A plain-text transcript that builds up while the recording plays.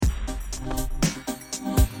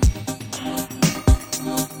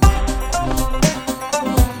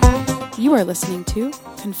You are listening to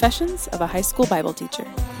Confessions of a High School Bible Teacher.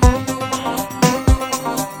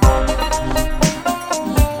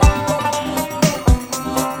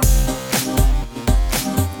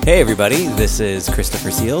 Hey everybody, this is Christopher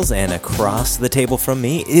Seals, and across the table from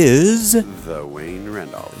me is... The Wayne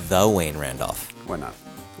Randolph. The Wayne Randolph. Why not?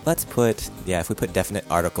 Let's put, if we put definite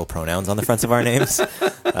article pronouns on the fronts of our names,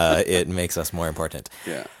 it makes us more important.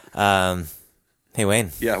 Yeah. Hey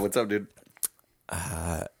Wayne. Yeah, what's up, dude?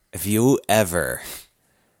 Have you ever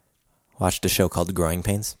watched a show called Growing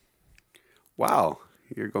Pains? Wow,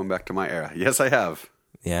 you're going back to my era. Yes, I have.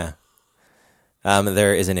 Yeah.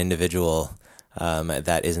 There is an individual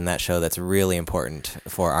that is in that show that's really important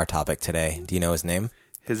for our topic today. Do you know his name?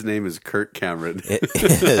 His name is Kirk Cameron. It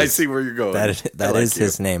is. I see where you're going. That is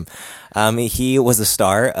his name. He was the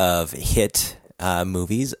star of hit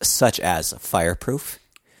movies such as Fireproof.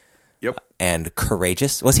 Yep. And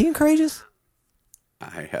Courageous. Was he in Courageous?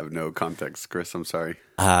 I have no context, Chris. I'm sorry.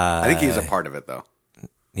 I think he's a part of it, though.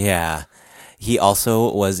 Yeah. He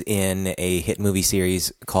also was in a hit movie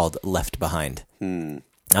series called Left Behind.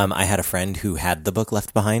 I had a friend who had the book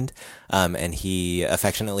Left Behind, and he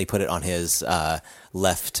affectionately put it on his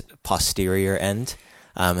left posterior end.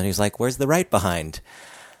 And he was like, "Where's the right behind?"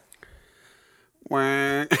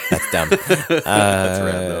 That's dumb. That's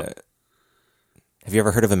random. Have you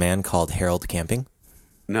ever heard of a man called Harold Camping?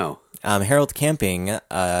 No. Harold Camping,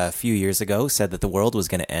 a few years ago, said that the world was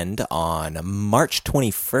going to end on March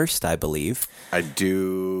 21st, I believe. I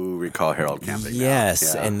do recall Harold Camping.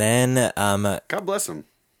 Yes, Yeah. and then God bless him.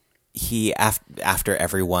 he, after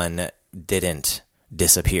everyone didn't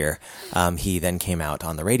disappear, he then came out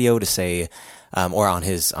on the radio to say, or on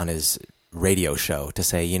his radio show to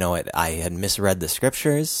say, you know what, I had misread the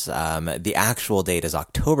scriptures. The actual date is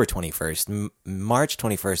October 21st. March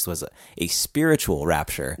 21st was a spiritual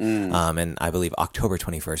rapture. And I believe October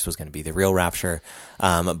 21st was going to be the real rapture.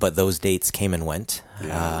 But those dates came and went.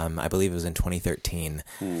 Yeah. I believe it was in 2013.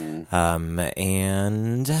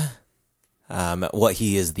 What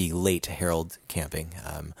he is the late Harold Camping.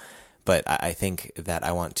 But I think that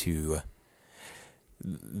I want to...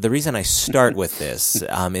 The reason I start with this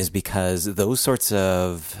is because those sorts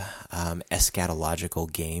of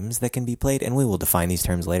eschatological games that can be played, and we will define these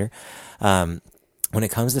terms later, when it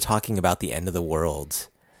comes to talking about the end of the world,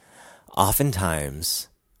 oftentimes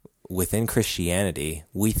within Christianity,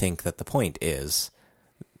 we think that the point is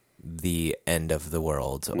the end of the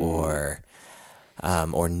world or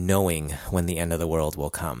knowing when the end of the world will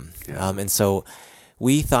come. Yeah. And so...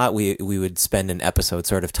 we thought we would spend an episode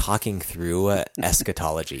sort of talking through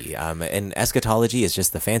eschatology. And eschatology is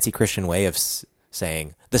just the fancy Christian way of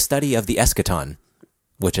saying the study of the eschaton,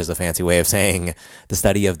 which is a fancy way of saying the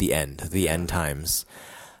study of the end times.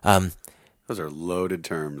 Those are loaded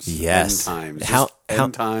terms. Yes. End times.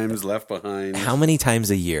 End times, Left Behind. How many times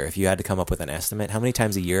a year, if you had to come up with an estimate, how many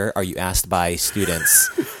times a year are you asked by students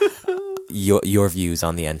your views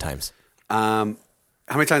on the end times?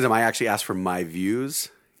 How many times am I actually asked for my views?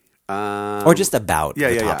 Or just about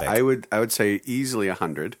the topic? Yeah. I would say easily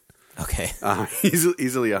 100. Okay.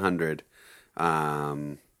 Easily 100.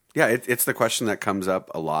 It's the question that comes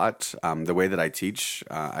up a lot. The way that I teach,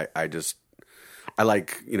 I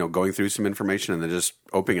like, going through some information and then just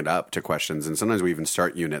opening it up to questions. And sometimes we even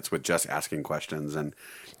start units with just asking questions. And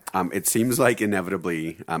it seems like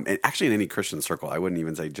inevitably, and actually in any Christian circle, I wouldn't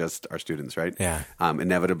even say just our students, right? Yeah.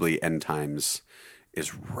 Inevitably, end times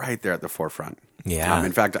is right there at the forefront. Yeah.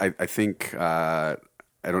 In fact, I think, I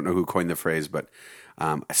don't know who coined the phrase, but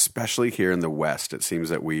especially here in the West, it seems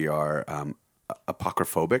that we are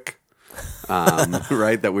apocryphobic,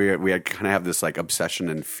 right? That we kind of have this like obsession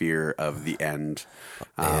and fear of the end,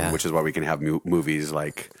 which is why we can have movies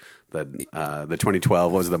like the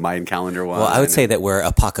 2012 was the Mayan calendar one. Well, I would say that we're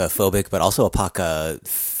apocryphobhic, but also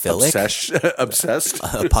apocaphilic. Obsessed.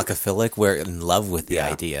 Apocaphilic. We're in love with the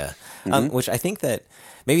idea, which I think that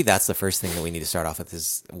maybe that's the first thing that we need to start off with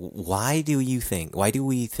is why do we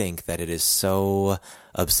think that it is so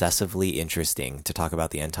obsessively interesting to talk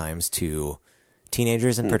about the end times to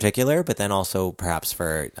teenagers in particular, but then also perhaps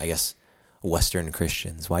for, I guess, Western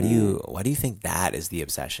Christians? Why do you think that is the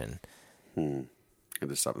obsession? I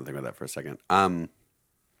just stop and think about that for a second.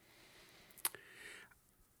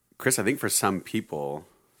 Chris, I think for some people,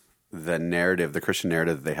 the Christian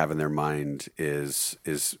narrative that they have in their mind is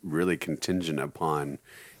really contingent upon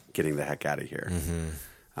getting the heck out of here.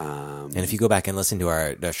 And if you go back and listen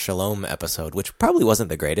to the Shalom episode, which probably wasn't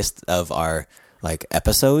the greatest of our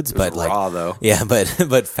episodes, but raw, though. Yeah,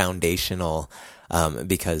 but foundational.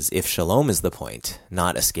 Because if shalom is the point,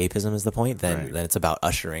 not escapism is the point, then Right. then it's about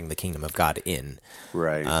ushering the kingdom of God in,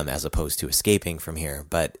 Right. as opposed to escaping from here.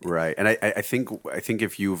 But Right, and I think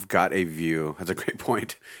if you've got a view, that's a great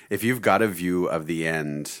point. If you've got a view of the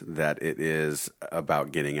end that it is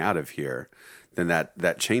about getting out of here, then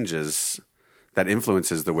that changes, that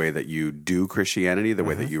influences the way that you do Christianity, the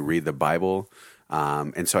way that you read the Bible,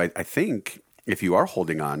 and so I think if you are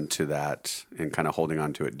holding on to that and kind of holding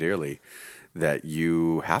on to it dearly, that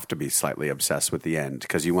you have to be slightly obsessed with the end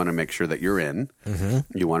because you want to make sure that you're in.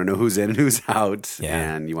 You want to know who's in and who's out,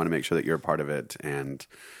 Yeah. and you want to make sure that you're a part of it. And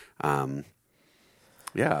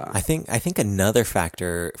yeah, I think another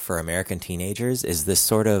factor for American teenagers is this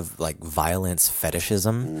sort of like violence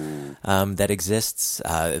fetishism that exists.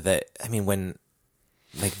 When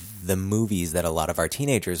like the movies that a lot of our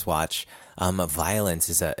teenagers watch, violence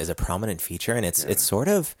is a prominent feature, and it's sort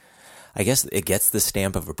of, I guess it gets the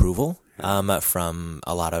stamp of approval from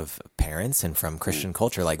a lot of parents and from Christian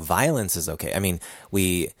culture. Like violence is okay. I mean,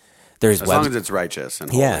 there's as long as it's righteous and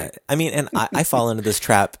holy. yeah. I mean, and I fall into this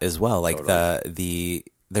trap as well. Like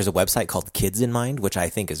there's a website called Kids in Mind, which I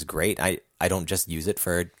think is great. I don't just use it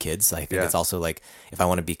for kids. I think it's also like if I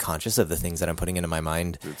want to be conscious of the things that I'm putting into my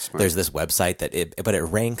mind, there's this website but it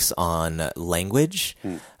ranks on language,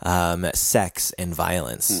 sex, and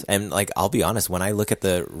violence. And like, I'll be honest, when I look at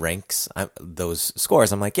the ranks, those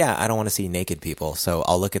scores, I'm like, yeah, I don't want to see naked people. So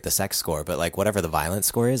I'll look at the sex score, but like whatever the violence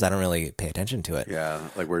score is, I don't really pay attention to it. Yeah,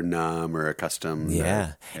 like we're numb or accustomed.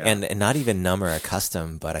 Yeah. And not even numb or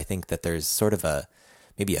accustomed, but I think that there's sort of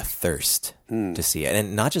maybe a thirst to see it,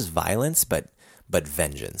 and not just violence, but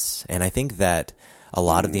vengeance. And I think that a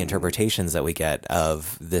lot of the interpretations that we get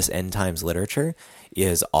of this end times literature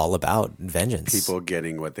is all about vengeance. People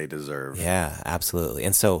getting what they deserve. Yeah, absolutely.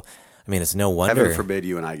 And so, I mean, it's no wonder. Heaven forbid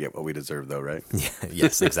you and I get what we deserve, though, right? Yeah,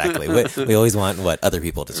 yes, exactly. we always want what other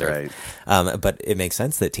people deserve. Right. But it makes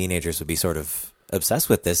sense that teenagers would be sort of obsessed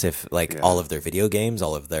with this if all of their video games,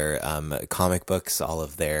 all of their comic books, all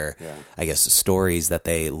of their I guess stories that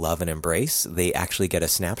they love and embrace, they actually get a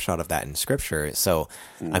snapshot of that in scripture. So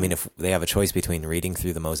I mean, if they have a choice between reading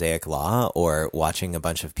through the Mosaic Law or watching a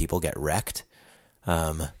bunch of people get wrecked,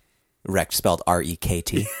 wrecked spelled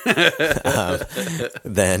R-E-K-T,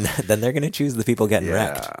 then they're going to choose the people getting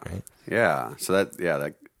wrecked, right? Yeah. So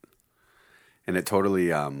that and it totally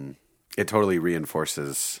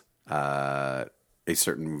reinforces a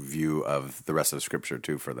certain view of the rest of Scripture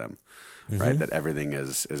too for them, right? That everything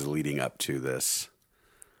is leading up to this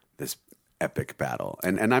epic battle,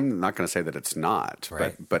 and I'm not going to say that it's not,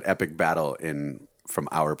 right. but epic battle from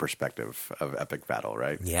our perspective of epic battle,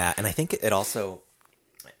 right? Yeah, and I think it also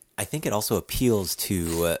appeals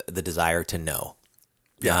to the desire to know.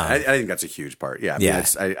 Yeah, I think that's a huge part. Yeah,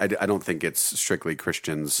 I mean, I don't think it's strictly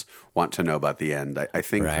Christians want to know about the end. I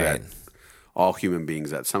think that all human beings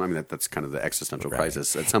that's kind of the existential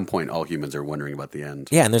crisis. At some point, all humans are wondering about the end.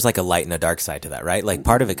 Yeah, and there's like a light and a dark side to that, right? Like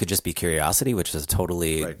part of it could just be curiosity, which is a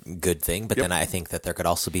totally good thing. But then I think that there could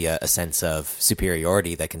also be a sense of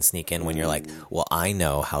superiority that can sneak in when you're like, well, I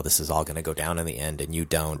know how this is all going to go down in the end, and you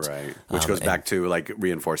don't. Right. Which goes back to like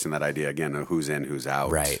reinforcing that idea again of who's in, who's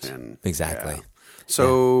out. Right. And, exactly. Yeah.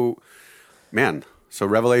 So, so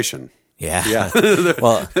Revelation. Yeah.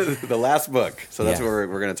 Well, the last book. So that's what we're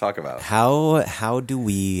going to talk about. How do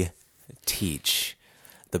we teach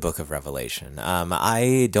the book of Revelation?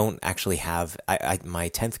 I don't actually have. My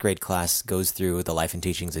 10th grade class goes through the life and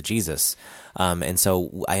teachings of Jesus, and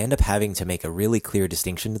so I end up having to make a really clear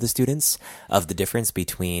distinction to the students of the difference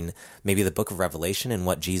between maybe the book of Revelation and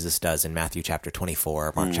what Jesus does in Matthew chapter 24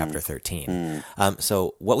 or Mark chapter 13.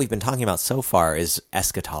 So what we've been talking about so far is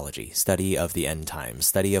eschatology, study of the end times,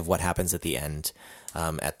 study of what happens at the end.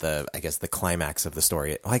 At the climax of the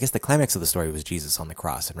story. Well, I guess the climax of the story was Jesus on the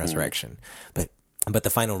cross and resurrection, but the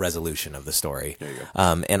final resolution of the story. There you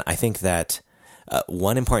go. And I think that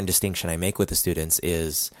one important distinction I make with the students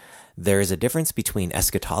is there is a difference between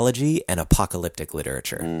eschatology and apocalyptic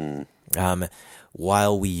literature.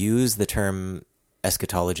 While we use the term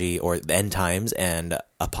eschatology or the end times and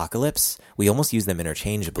apocalypse, we almost use them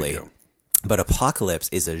interchangeably. But apocalypse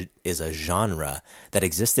is a genre that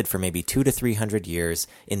existed for maybe 200 to 300 years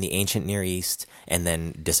in the ancient Near East and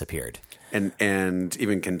then disappeared. And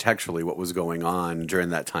even contextually, what was going on during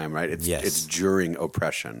that time, right? It's during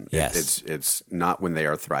oppression. Yes. It's not when they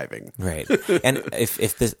are thriving. Right. And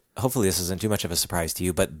if this, hopefully this isn't too much of a surprise to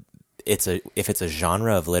you, but if it's a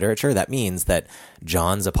genre of literature, that means that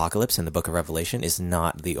John's apocalypse in the book of Revelation is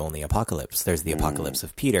not the only apocalypse. There's the apocalypse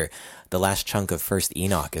of Peter. The last chunk of First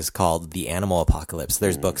Enoch is called the animal apocalypse.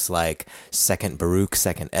 There's books like Second Baruch,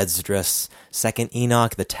 Second Esdras, Second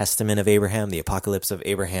Enoch, the Testament of Abraham, the apocalypse of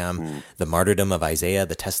Abraham, the martyrdom of Isaiah,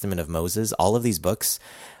 the Testament of Moses. All of these books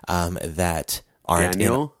that aren't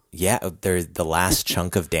Daniel? they're the last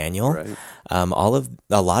chunk of Daniel. Right. A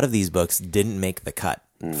lot of these books didn't make the cut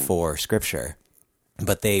for Scripture,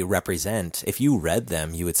 but they represent. If you read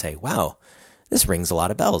them, you would say, "Wow, this rings a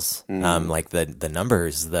lot of bells." Like the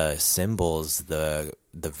numbers, the symbols, the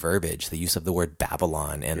verbiage, the use of the word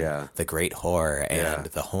Babylon and the great whore and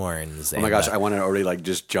the horns. Oh my gosh, I want to already like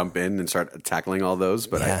just jump in and start tackling all those,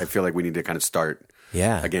 but I feel like we need to kind of start.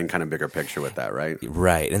 Again, kind of bigger picture with that, right?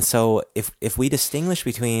 Right. And so if we distinguish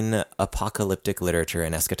between apocalyptic literature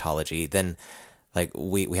and eschatology, then like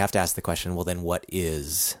we have to ask the question, well, then what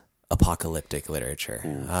is apocalyptic literature?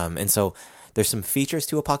 And so there's some features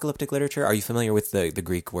to apocalyptic literature. Are you familiar with the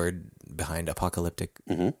Greek word behind apocalyptic,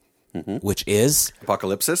 which is?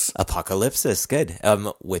 Apocalypsis? Apocalypsis, good.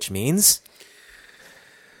 Which means?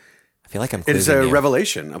 I feel like I'm. It is a quizzing you.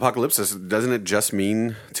 revelation. Apocalypsis, doesn't it just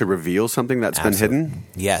mean to reveal something that's been hidden?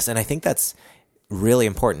 Yes, and I think that's really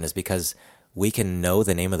important, is because we can know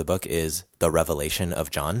the name of the book is The Revelation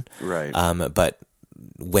of John, Right. But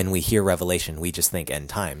when we hear Revelation, we just think end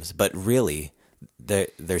times. But really,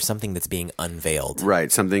 there's something that's being unveiled.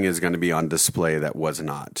 Right. Something is going to be on display that was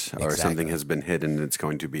not, or Exactly. something has been hidden and it's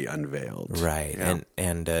going to be unveiled. Right, Yeah.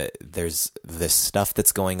 and there's this stuff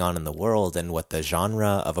that's going on in the world, and what the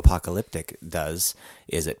genre of apocalyptic does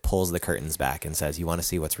is it pulls the curtains back and says, "You want to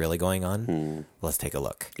see what's really going on? Let's take a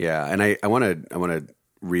look." Yeah, and I want to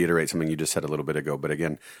reiterate something you just said a little bit ago. But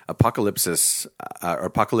again, apocalypsis or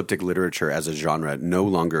apocalyptic literature as a genre no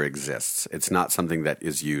longer exists. It's not something that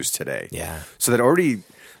is used today. Yeah. So that already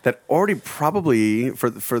probably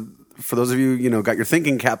for those of you got your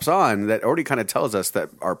thinking caps on, that already kind of tells us that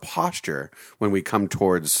our posture when we come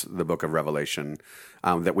towards the book of Revelation,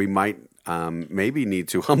 that we might maybe need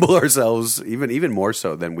to humble ourselves even more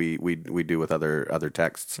so than we do with other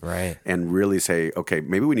texts, Right. and really say, okay,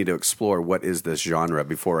 maybe we need to explore what is this genre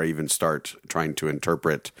before I even start trying to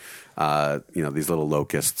interpret these little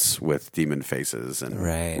locusts with demon faces and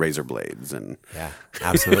Right. razor blades and Yeah,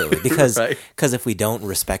 absolutely. Because Right. if we don't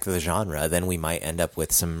respect the genre, then we might end up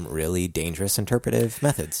with some really dangerous interpretive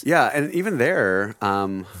methods. yeah, and even there,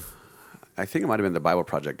 I think it might have been the Bible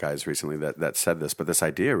Project guys recently that said this, but this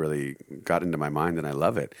idea really got into my mind, and I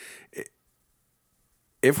love it.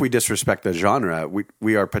 If we disrespect the genre,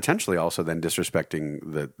 we are potentially also then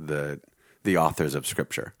disrespecting the authors of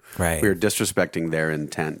Scripture. Right. We are disrespecting their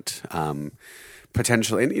intent.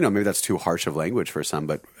 Potentially, and maybe that's too harsh of language for some,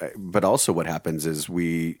 but also what happens is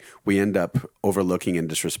we end up overlooking and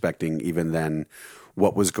disrespecting even then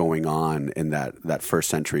what was going on in that first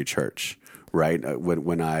century church. Right.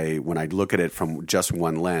 When I look at it from just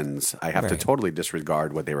one lens, I have to Right. totally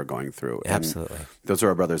disregard what they were going through. And Absolutely. those are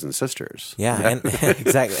our brothers and sisters. Yeah, and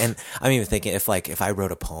exactly. And I'm even thinking if I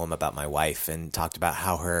wrote a poem about my wife and talked about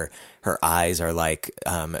how her eyes are like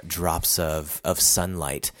drops of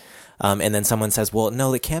sunlight. And then someone says, well,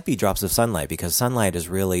 no, it can't be drops of sunlight because sunlight is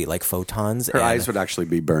really like photons. Her eyes would actually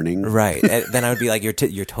be burning. Right. And then I would be like,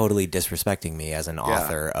 you're totally disrespecting me as an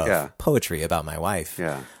author of yeah. poetry about my wife.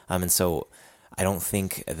 Yeah. And so I don't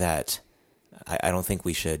think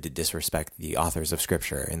we should disrespect the authors of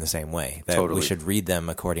Scripture in the same way. That Totally. we should read them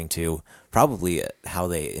according to probably how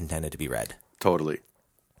they intended to be read. Totally.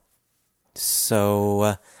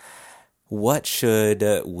 So what should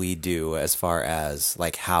we do as far as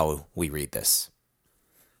like how we read this?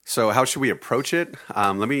 So how should we approach it?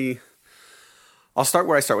 I'll start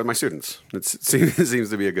where I start with my students. It seems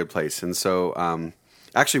to be a good place. And so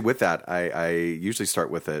actually with that, I usually start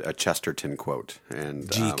with a Chesterton quote.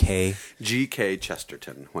 And G.K.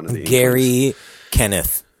 Chesterton, one of the Gary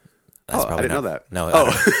Kenneth. That's I probably didn't know not- that. No.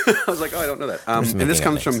 I was like, I don't know that. And making this up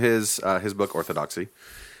comes from names. his book Orthodoxy.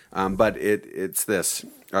 But it's this.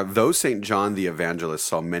 Though St. John the Evangelist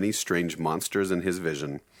saw many strange monsters in his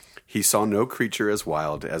vision, he saw no creature as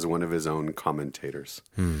wild as one of his own commentators.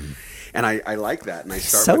 And I like that. And I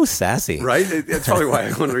start So with, sassy. right? It's probably one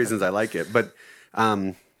of the reasons I like it. But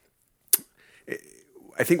I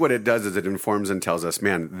think what it does is it informs and tells us,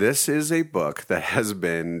 man, this is a book that has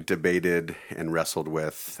been debated and wrestled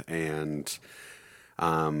with and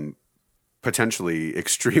potentially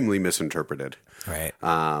extremely misinterpreted. Right.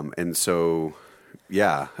 And so,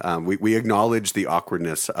 Yeah, we acknowledge the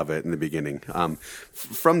awkwardness of it in the beginning.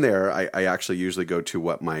 From there, I actually usually go to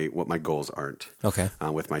what my goals aren't. Okay.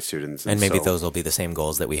 With my students, And maybe so, those will be the same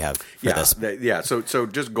goals that we have for this. So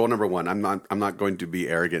just goal number one. I'm not going to be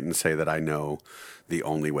arrogant and say that I know the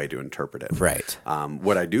only way to interpret it. Right.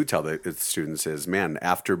 What I do tell the students is, man,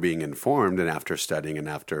 after being informed and after studying and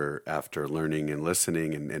after learning and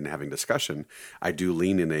listening and having discussion, I do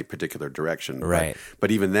lean in a particular direction. Right. But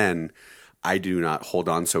even then, I do not hold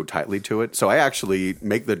on so tightly to it. So I actually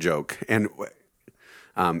make the joke. And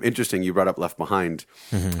interesting, you brought up Left Behind.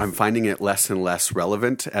 Mm-hmm. I'm finding it less and less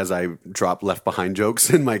relevant as I drop Left Behind jokes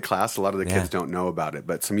in my class. A lot of the kids don't know about it.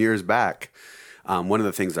 But some years back, one of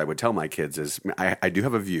the things I would tell my kids is I do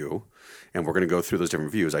have a view, and we're going to go through those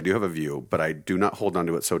different views. I do have a view, but I do not hold on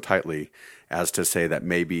to it so tightly as to say that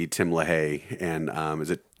maybe Tim LaHaye and is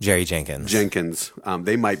it Jerry Jenkins,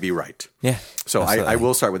 they might be right. Yeah. So I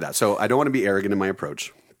will start with that. So I don't want to be arrogant in my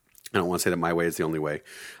approach. I don't want to say that my way is the only way.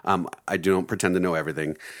 I don't pretend to know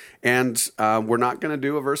everything. And we're not going to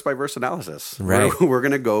do a verse-by-verse analysis. Right. We're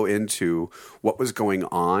going to go into what was going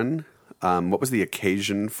on. What was the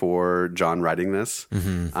occasion for John writing this?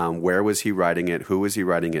 Mm-hmm. Where was he writing it? Who was he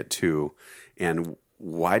writing it to? And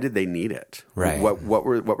why did they need it? Right. What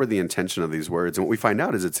were the intention of these words? And what we find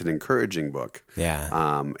out is it's an encouraging book.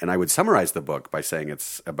 Yeah. And I would summarize the book by saying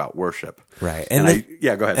it's about worship. Right. And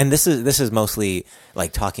go ahead. And this is mostly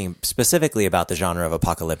like talking specifically about the genre of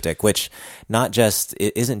apocalyptic, which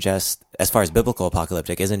it isn't just, as far as biblical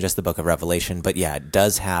apocalyptic, isn't just the book of Revelation, but it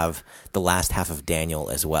does have the last half of Daniel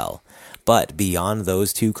as well. But beyond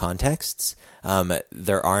those two contexts,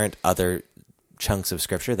 there aren't other chunks of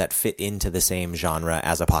scripture that fit into the same genre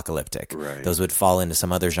as apocalyptic. Right. Those would fall into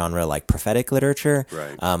some other genre like prophetic literature,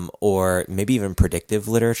 right. Or maybe even predictive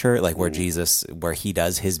literature, like where he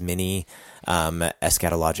does his mini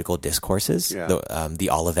eschatological discourses, the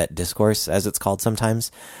Olivet Discourse, as it's called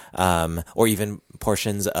sometimes, or even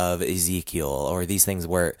portions of Ezekiel, or these things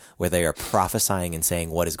where they are prophesying and saying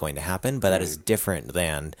what is going to happen, but that is different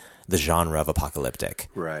than the genre of apocalyptic.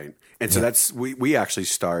 Right. And so that's, we actually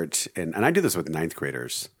start, and I do this with ninth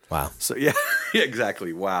graders. Wow. So yeah,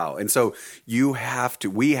 exactly. Wow. And so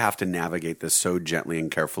we have to navigate this so gently and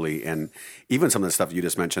carefully. And even some of the stuff you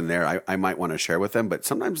just mentioned there, I might want to share with them, but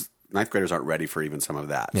sometimes ninth graders aren't ready for even some of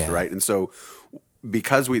that. Yeah. Right. And so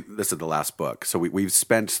because this is the last book, so we've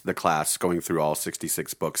spent the class going through all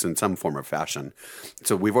 66 books in some form or fashion.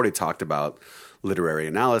 So we've already talked about literary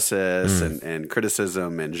analysis and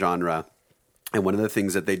criticism and genre. And one of the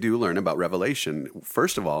things that they do learn about Revelation,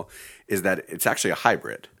 first of all, is that it's actually a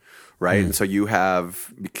hybrid, right? And so you have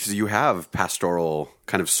pastoral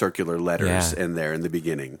kind of circular letters in there in the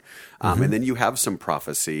beginning. And then you have some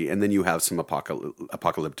prophecy, and then you have some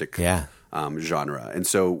apocalyptic genre. And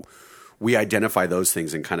so we identify those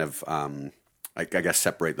things and kind of, I guess,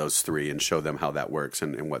 separate those three and show them how that works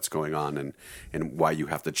and what's going on and why you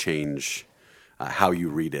have to change how you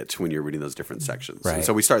read it when you're reading those different sections. Right. And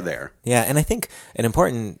so we start there. Yeah, and I think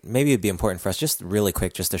maybe it'd be important for us, just really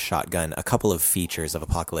quick, just to shotgun a couple of features of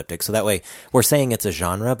apocalyptic. So that way we're saying it's a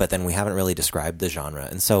genre, but then we haven't really described the genre.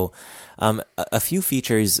 And so a few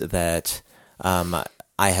features that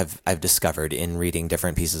I've discovered in reading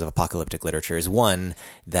different pieces of apocalyptic literature is, one,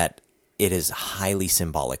 that it is highly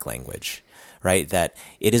symbolic language. Right? That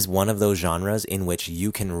it is one of those genres in which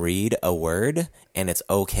you can read a word and it's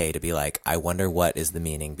okay to be like, I wonder what is the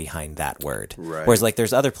meaning behind that word. Right. Whereas like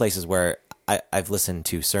there's other places where I've listened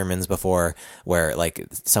to sermons before where like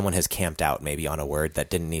someone has camped out maybe on a word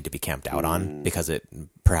that didn't need to be camped out on because it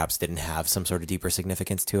perhaps didn't have some sort of deeper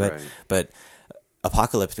significance to it. Right. But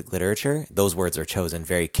apocalyptic literature, those words are chosen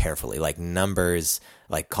very carefully, like numbers,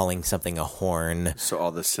 like calling something a horn. So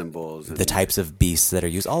all the symbols, the types of beasts that are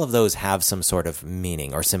used, all of those have some sort of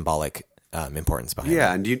meaning or symbolic importance behind them.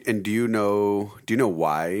 Yeah, and do you know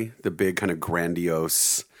why the big kind of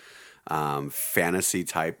grandiose fantasy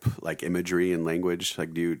type like imagery and language? Like,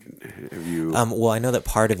 have you? Well, I know that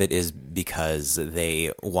part of it is because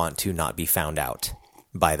they want to not be found out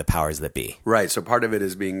by the powers that be. Right. So part of it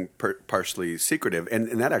is being partially secretive.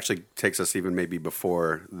 And that actually takes us even maybe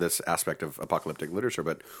before this aspect of apocalyptic literature.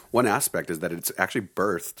 But one aspect is that it's actually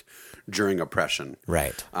birthed during oppression.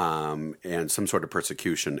 Right. And some sort of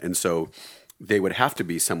persecution. And so they would have to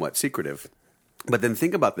be somewhat secretive. But then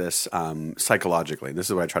think about this psychologically. This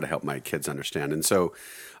is what I try to help my kids understand. And so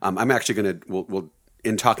I'm actually going to, we'll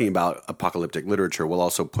in talking about apocalyptic literature, we'll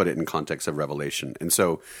also put it in context of Revelation. And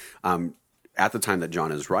so at the time that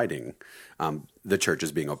John is writing, the church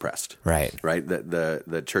is being oppressed. Right. Right.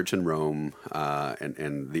 The church in Rome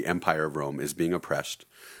and the empire of Rome is being oppressed,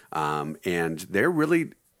 and they're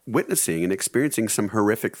really witnessing and experiencing some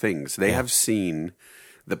horrific things. They have seen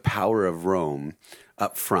the power of Rome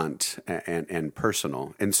up front and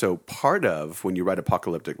personal. And so part of when you write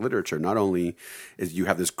apocalyptic literature, not only is you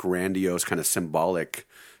have this grandiose kind of symbolic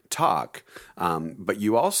talk, but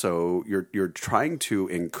you also you're trying to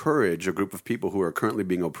encourage a group of people who are currently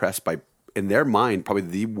being oppressed by, in their mind, probably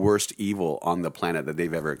the worst evil on the planet that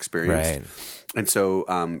they've ever experienced. Right. And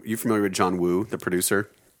so you familiar with John Woo, the producer?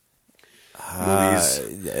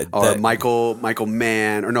 Movies, or Michael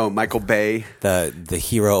Bay. The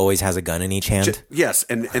hero always has a gun in each hand. Yes,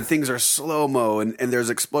 and things are slow mo, and there's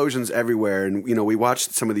explosions everywhere. And we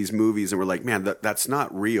watched some of these movies, and we're like, man, that's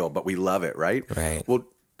not real, but we love it, right? Right. Well,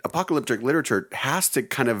 apocalyptic literature has to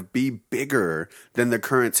kind of be bigger than the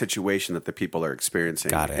current situation that the people are experiencing.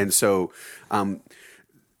 Got it. And so,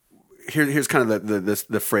 here's kind of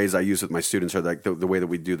the phrase I use with my students, or like the way that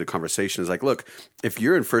we do the conversation is like, look, if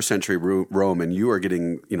you're in first century Rome and you are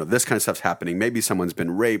getting, this kind of stuff's happening, maybe someone's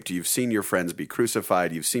been raped, you've seen your friends be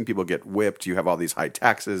crucified, you've seen people get whipped, you have all these high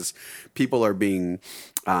taxes, people are being,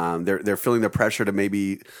 they're feeling the pressure to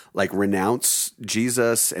maybe like renounce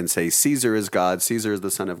Jesus and say Caesar is God, Caesar is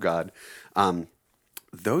the Son of God.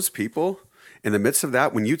 Those people, in the midst of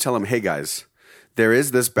that, when you tell them, hey guys, there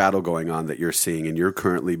is this battle going on that you're seeing, and you're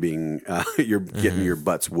currently being, you're getting your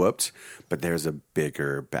butts whooped, but there's a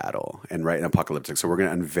bigger battle. And right in apocalyptic, so we're going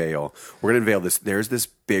to unveil this. There's this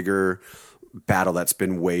bigger battle that's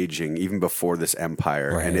been waging even before this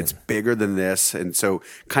empire, and it's bigger than this. And so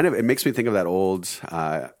kind of, it makes me think of that old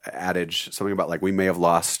adage, something about like, we may have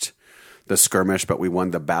lost the skirmish, but we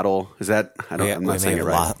won the battle. Is that? I'm not saying it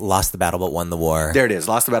right. Lost the battle, but won the war. There it is.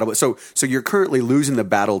 Lost the battle. So you're currently losing the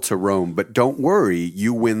battle to Rome, but don't worry,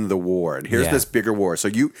 you win the war. And here's this bigger war. So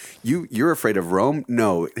you're afraid of Rome?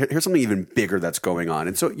 No, here's something even bigger that's going on.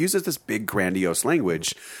 And so it uses this big grandiose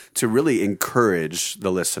language to really encourage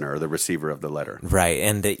the listener or the receiver of the letter. Right.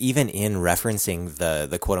 And even in referencing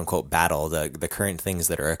the quote unquote battle, the current things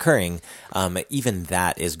that are occurring, even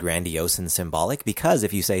that is grandiose and symbolic, because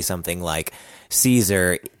if you say something like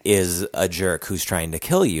Caesar is a jerk who's trying to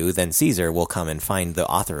kill you, then Caesar will come and find the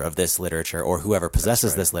author of this literature or whoever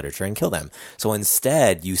possesses this literature and kill them. So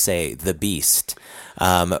instead you say the beast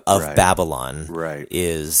of Babylon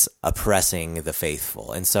is oppressing the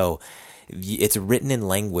faithful. And so it's written in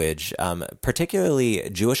language, particularly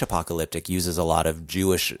Jewish apocalyptic uses a lot of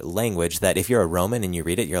Jewish language that if you're a Roman and you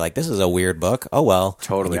read it, you're like, this is a weird book. Oh, well,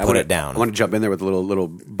 totally. And you put it down. I want to jump in there with a little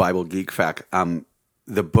Bible geek fact.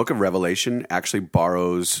 The book of Revelation actually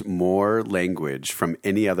borrows more language from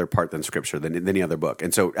any other part than Scripture than any other book.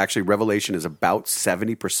 And so actually Revelation is about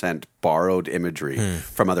 70% borrowed imagery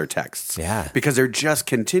from other texts. Yeah. Because they're just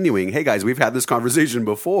continuing. Hey guys, we've had this conversation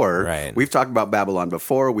before. Right. We've talked about Babylon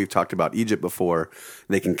before. We've talked about Egypt before.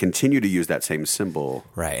 They can continue to use that same symbol.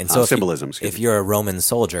 Right. And so symbolism. If you're a Roman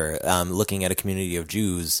soldier looking at a community of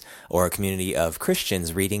Jews or a community of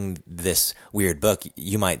Christians reading this weird book,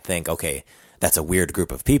 you might think, okay, that's a weird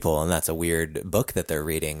group of people and that's a weird book that they're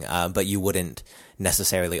reading. But you wouldn't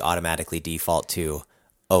necessarily automatically default to,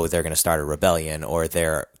 oh, they're going to start a rebellion or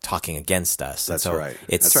they're talking against us. That's right.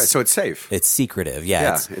 That's right. So it's safe. It's secretive.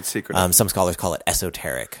 Yeah, it's secretive. Some scholars call it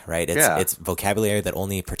esoteric, right? It's vocabulary that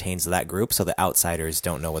only pertains to that group so the outsiders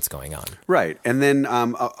don't know what's going on. Right. And then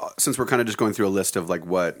since we're kind of just going through a list of like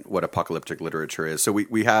what apocalyptic literature is, so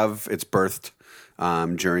we have, it's birthed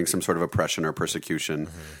during some sort of oppression or persecution.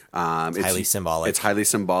 It's highly symbolic. It's highly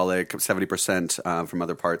symbolic, 70% from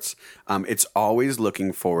other parts. It's always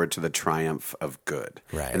looking forward to the triumph of good.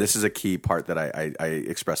 Right. And this is a key part that I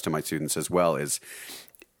express to my students as well, is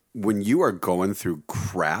when you are going through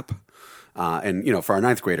crap, and for our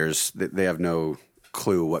ninth graders, they have no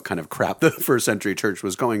clue what kind of crap the first century church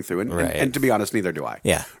was going through. And to be honest, neither do I.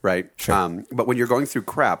 Yeah. Right. Sure. But when you're going through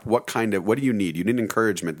crap, what do you need? You need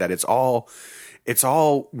encouragement that it's all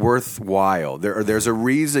worthwhile. There's a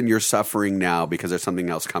reason you're suffering now because there's something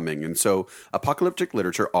else coming. And so apocalyptic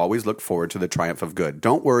literature always look forward to the triumph of good.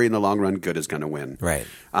 Don't worry, in the long run, good is going to win. Right.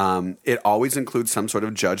 It always includes some sort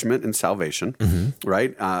of judgment and salvation,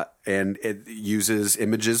 right? And it uses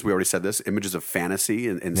images. We already said this, images of fantasy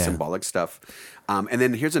and symbolic stuff. And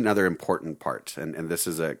then here's another important part. And this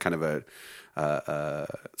is a kind of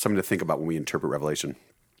something to think about when we interpret Revelation,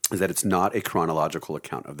 is that it's not a chronological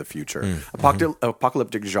account of the future.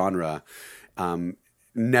 Apocalyptic genre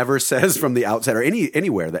never says from the outset or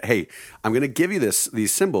anywhere that, hey, I'm going to give you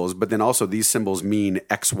these symbols, but then also these symbols mean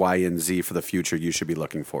X, Y, and Z for the future. You should be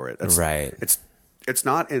looking for it. Right. It's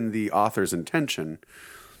not in the author's intention.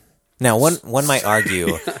 Now, one might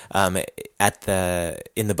argue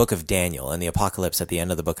in the book of Daniel, in the Apocalypse at the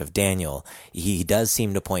end of the book of Daniel, he does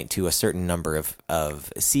seem to point to a certain number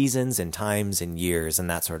of seasons and times and years and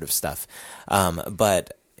that sort of stuff.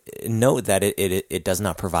 But note that it does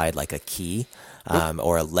not provide like a key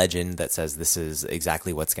or a legend that says this is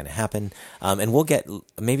exactly what's going to happen. And we'll get,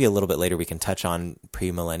 maybe a little bit later, we can touch on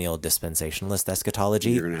premillennial dispensationalist eschatology.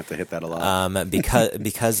 You're going to have to hit that a lot.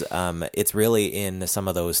 Because it's really in some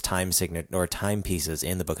of those timepieces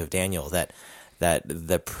in the book of Daniel that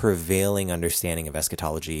the prevailing understanding of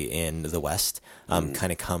eschatology in the West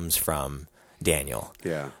kind of comes from Daniel.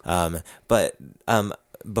 Yeah. But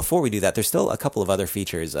before we do that, there's still a couple of other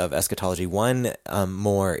features of eschatology. One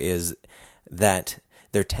more is that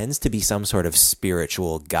there tends to be some sort of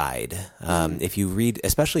spiritual guide. If you read,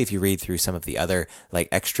 especially if you read through some of the other like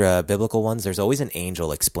extra biblical ones, there's always an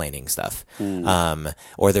angel explaining stuff.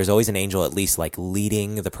 Or there's always an angel at least like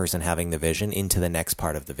leading the person having the vision into the next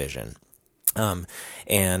part of the vision. And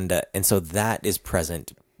so that is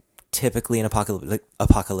present typically in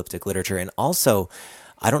apocalyptic literature. And also,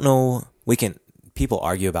 I don't know, people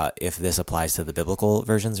argue about if this applies to the biblical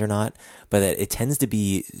versions or not, but that it tends to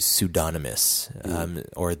be pseudonymous,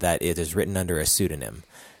 or that it is written under a pseudonym.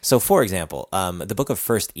 So, for example, the book of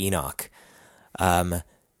First Enoch,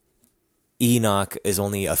 Enoch is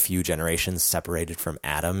only a few generations separated from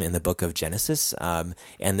Adam in the book of Genesis, and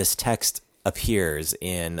this text appears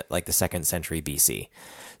in like the 2nd century BC.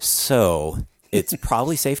 So, it's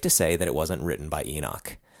probably safe to say that it wasn't written by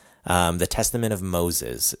Enoch. The Testament of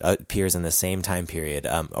Moses appears in the same time period,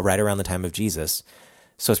 right around the time of Jesus.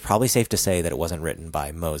 So it's probably safe to say that it wasn't written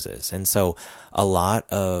by Moses. And so a lot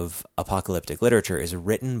of apocalyptic literature is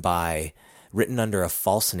written under a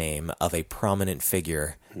false name of a prominent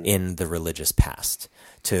figure in the religious past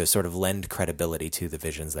to sort of lend credibility to the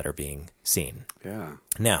visions that are being seen. Yeah.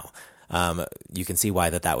 Now, you can see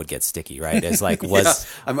why that would get sticky, right? It's like, was...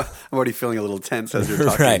 I'm already feeling a little tense as you're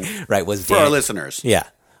talking. Right. For our listeners. Yeah.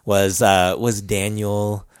 Was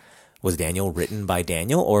Daniel written by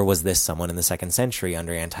Daniel, or was this someone in the 2nd century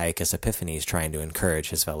under Antiochus Epiphanes trying to encourage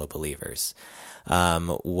his fellow believers?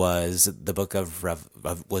 Was the book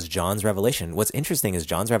was John's Revelation? What's interesting is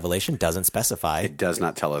John's Revelation doesn't specify. It does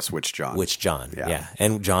not tell us which John. Yeah.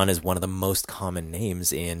 And John is one of the most common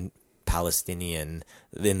names in the Palestinian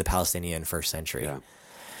 1st century. Yeah.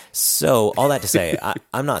 So all that to say,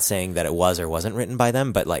 I'm not saying that it was or wasn't written by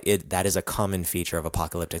them, but like that is a common feature of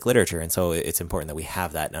apocalyptic literature, and so it's important that we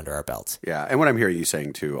have that under our belt. Yeah, and what I'm hearing you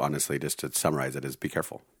saying too, honestly, just to summarize it, is be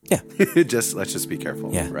careful. Yeah, let's just be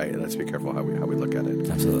careful. Yeah, right. Let's be careful how we look at it.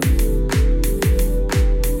 Absolutely.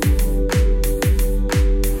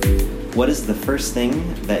 What is the first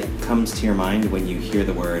thing that comes to your mind when you hear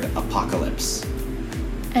the word apocalypse?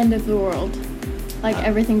 End of the world, like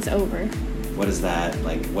everything's over. What is that?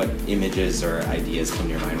 Like, what images or ideas come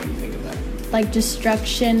to your mind when you think of that? Like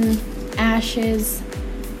destruction, ashes,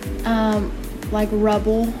 like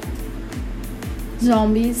rubble,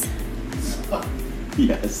 zombies.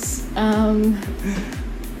 Yes.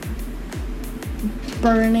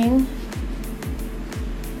 Burning,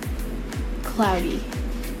 cloudy.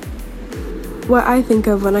 What I think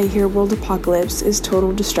of when I hear world apocalypse is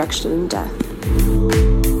total destruction and death.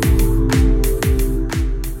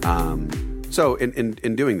 So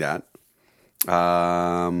in doing that,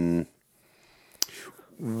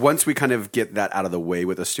 once we kind of get that out of the way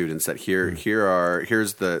with the students, that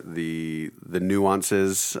here's the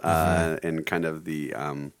nuances and kind of the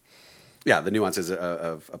nuances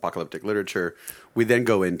of apocalyptic literature, we then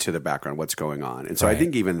go into the background, what's going on. And so I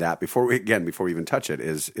think even that, before we even touch it,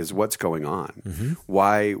 is what's going on.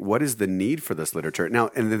 Mm-hmm. What is the need for this literature?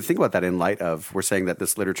 Now, and then think about that in light of, we're saying that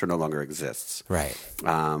this literature no longer exists. Right.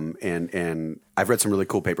 And I've read some really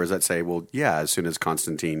cool papers that say, well, yeah, as soon as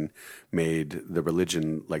Constantine made the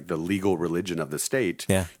religion, like the legal religion of the state,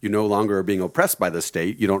 you no longer are being oppressed by the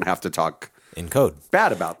state. You don't have to talk in code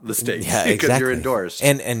bad about the state, exactly. Because you're endorsed.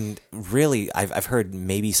 And really, I've heard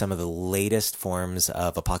maybe some of the latest forms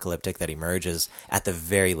of apocalyptic that emerges at the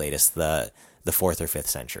very latest, the 4th or 5th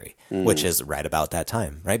century, which is right about that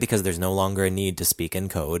time, right? Because there's no longer a need to speak in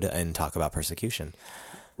code and talk about persecution.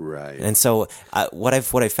 Right. And so what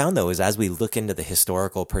I've found, though, is as we look into the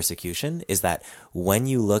historical persecution, is that when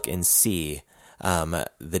you look and see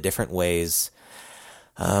the different ways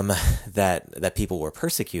that people were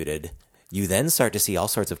persecuted, you then start to see all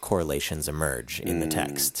sorts of correlations emerge in the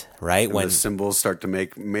text, right? And when the symbols start to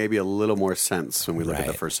make maybe a little more sense when we look at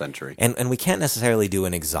the 1st century. And we can't necessarily do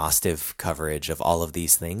an exhaustive coverage of all of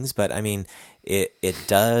these things, but I mean, it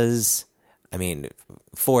does. I mean,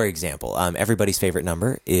 for example, everybody's favorite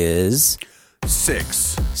number is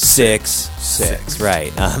 666.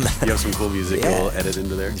 Right. You have some cool music Yeah. we'll edit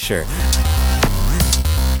into there. Sure.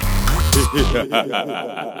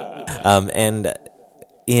 And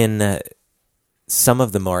in some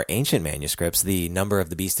of the more ancient manuscripts, the number of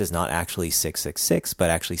the beast is not actually 666, but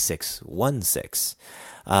actually 616.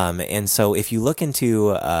 And so if you look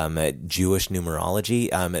into Jewish numerology,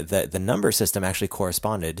 the number system actually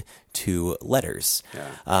corresponded to letters.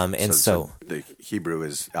 Yeah. And so the Hebrew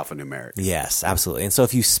is alphanumeric. yes, absolutely. And so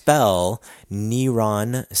if you spell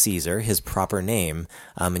Neron Caesar, his proper name,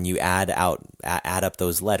 and you add up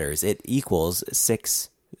those letters, it equals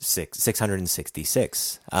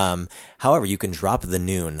 666. However, you can drop the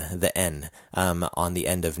noon, the N, on the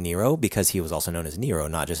end of Nero because he was also known as Nero,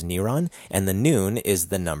 not just Neron. And the noon is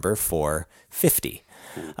the number for 50.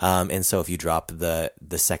 And so if you drop the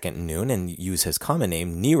second noon and use his common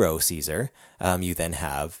name, Nero Caesar, you then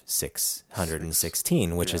have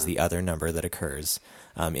 616, which is the other number that occurs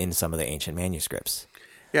in some of the ancient manuscripts.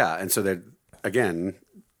 Yeah, and so that, again,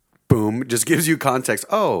 boom, just gives you context.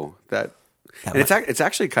 Oh, that... And it's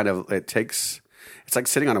actually kind of, it's like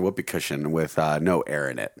sitting on a whoopee cushion with no air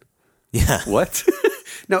in it. Yeah. What?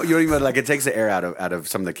 No, you don't even, like, it takes the air out of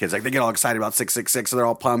some of the kids. Like, they get all excited about 666, so they're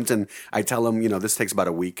all pumped, and I tell them, this takes about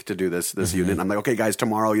a week to do this unit. And I'm like, okay, guys,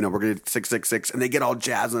 tomorrow, we're going to do 666, and they get all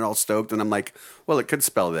jazzed and they're all stoked, and I'm like, well, it could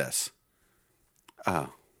spell this. Oh.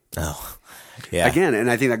 Yeah. Again,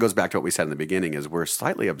 and I think that goes back to what we said in the beginning, is we're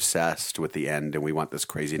slightly obsessed with the end, and we want this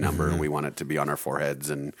crazy number, and we want it to be on our foreheads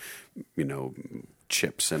and,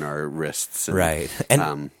 chips in our wrists. And, right.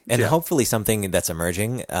 And hopefully something that's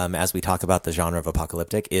emerging as we talk about the genre of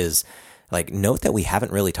apocalyptic is, like, note that we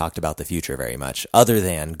haven't really talked about the future very much, other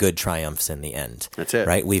than good triumphs in the end. That's it.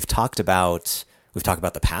 Right? We've talked about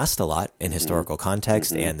the past a lot in historical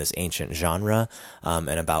context and this ancient genre, and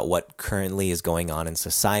about what currently is going on in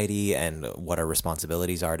society and what our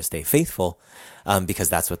responsibilities are to stay faithful, because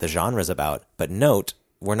that's what the genre is about. But note,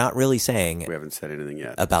 we're not really saying we haven't said anything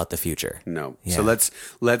yet about the future. No. Yeah. So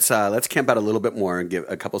let's camp out a little bit more and give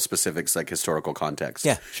a couple specifics, like historical context.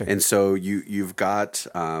 Yeah, sure. And so you've got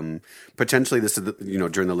potentially this is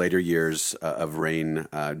during the later years of reign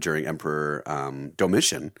during Emperor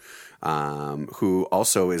Domitian, who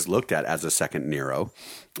also is looked at as a second Nero,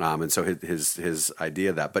 and so his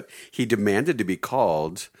idea of that, but he demanded to be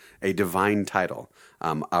called a divine title,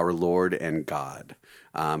 our Lord and God.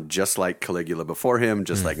 Just like Caligula before him,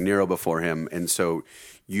 just like Nero before him. And so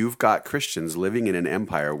you've got Christians living in an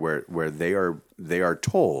empire where they are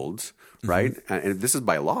told, right? And this is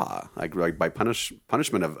by law, like by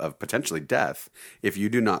punishment of potentially death. If you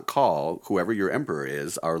do not call whoever your emperor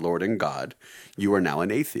is our Lord and God, you are now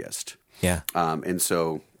an atheist. Yeah. And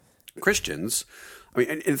so Christians, I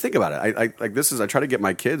mean, and think about it. I try to get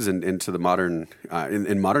my kids into the modern,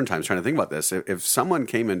 in modern times, trying to think about this. If someone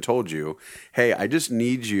came and told you, hey, I just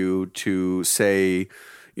need you to say,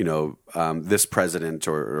 this president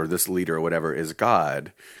or this leader or whatever is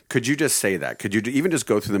God, could you just say that? Could you even just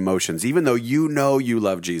go through the motions, even though you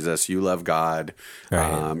love Jesus, you love God,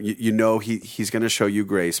 right. He's going to show you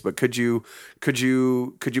grace, but could you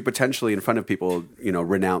potentially in front of people,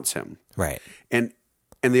 renounce him? Right.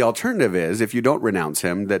 And the alternative is, if you don't renounce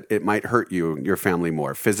him, that it might hurt you, your family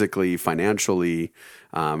more, physically, financially.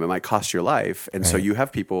 It might cost your life. And so you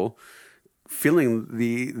have people feeling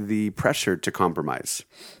the pressure to compromise.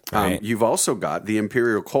 Right. You've also got the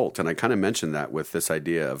imperial cult, and I kind of mentioned that with this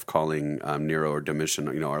idea of calling Nero or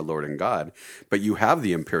Domitian, our Lord and God. But you have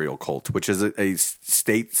the imperial cult, which is a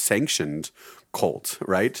state-sanctioned cult,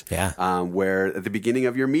 right? Yeah. Where at the beginning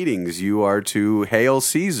of your meetings, you are to hail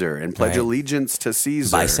Caesar and pledge allegiance to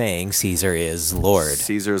Caesar. By saying Caesar is Lord.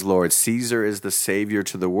 Caesar is Lord. Caesar is the savior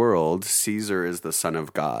to the world. Caesar is the Son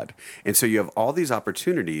of God. And so you have all these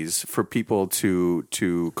opportunities for people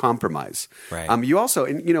to compromise. Right. You also,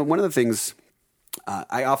 and one of the things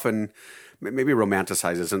I often, maybe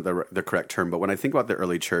romanticize isn't the correct term, but when I think about the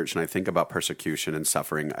early church and I think about persecution and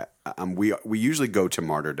suffering, we usually go to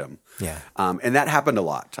martyrdom. Yeah. And that happened a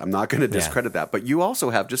lot. I'm not going to discredit that. But you also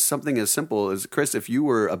have just something as simple as, Chris, if you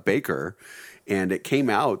were a baker and it came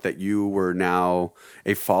out that you were now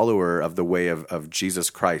a follower of the way of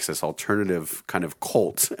Jesus Christ, this alternative kind of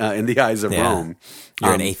cult in the eyes of Rome.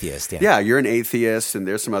 You're an atheist. Yeah. Yeah, you're an atheist, and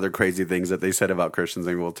there's some other crazy things that they said about Christians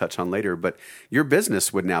that we'll touch on later. But your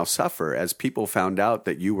business would now suffer as people found out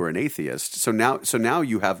that you were an atheist. So now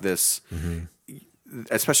you have this.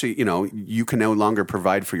 Especially, you can no longer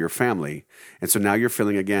provide for your family. And so now you're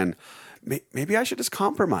feeling again, maybe I should just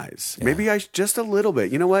compromise. Yeah. Maybe just a little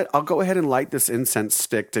bit. You know what? I'll go ahead and light this incense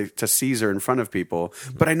stick to Caesar in front of people,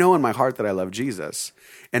 but I know in my heart that I love Jesus.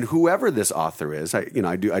 And whoever this author is, I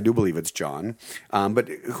do believe it's John, but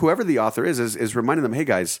whoever the author is reminding them, hey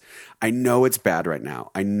guys, I know it's bad right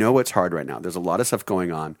now. I know it's hard right now. There's a lot of stuff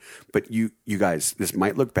going on, but you guys, this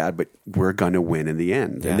might look bad, but we're going to win in the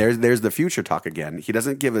end. Yeah. And there's the future talk again. He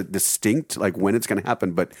doesn't give a distinct like when it's going to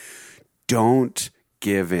happen, but don't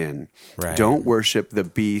give in. Right. Don't worship the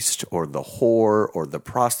beast or the whore or the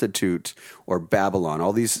prostitute or Babylon.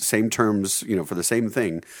 All these same terms, for the same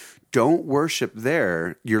thing. Don't worship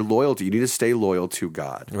there. Your loyalty. You need to stay loyal to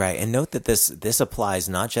God. Right. And note that this applies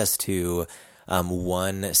not just to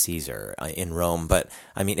one Caesar in Rome, but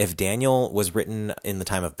I mean, if Daniel was written in the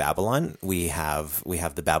time of Babylon, we have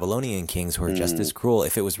the Babylonian kings who are just as cruel.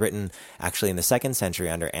 If it was written actually in the 2nd century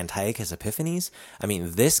under Antiochus Epiphanes, I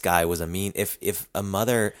mean, this guy was a mean. If a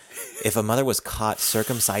mother was caught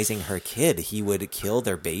circumcising her kid, he would kill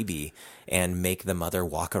their baby and make the mother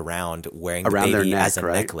walk around wearing the baby their neck, as a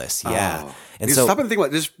necklace. Yeah. Oh. And so stop and think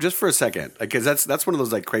about it just for a second, because that's one of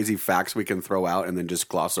those like crazy facts we can throw out and then just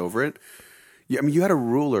gloss over it. I mean, you had a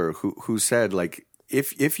ruler who said, like,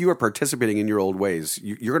 if you are participating in your old ways,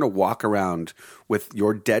 you're going to walk around with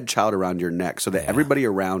your dead child around your neck so that everybody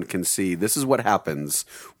around can see this is what happens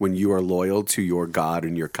when you are loyal to your God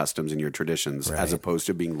and your customs and your traditions as opposed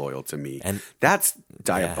to being loyal to me. And that's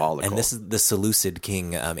diabolical. And this is the Seleucid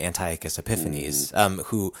king, Antiochus Epiphanes,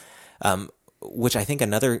 who... which I think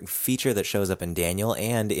another feature that shows up in Daniel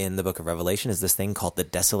and in the book of Revelation is this thing called the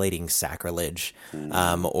desolating sacrilege,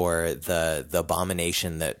 or the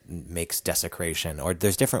abomination that makes desecration, or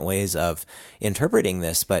there's different ways of interpreting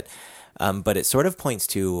this, but it sort of points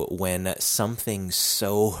to when something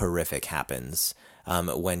so horrific happens,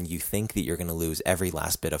 when you think that you're going to lose every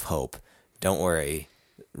last bit of hope. Don't worry.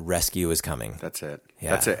 Rescue is coming. That's it.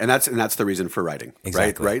 Yeah. That's it. And that's the reason for writing.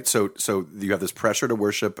 Exactly. Right. So you have this pressure to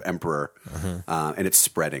worship emperor, and it's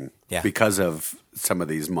spreading because of some of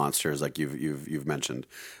these monsters like you've mentioned.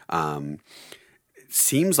 It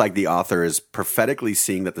seems like the author is prophetically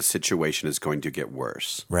seeing that the situation is going to get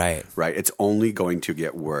worse. Right. Right. It's only going to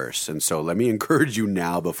get worse. And so let me encourage you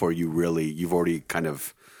now before you've already kind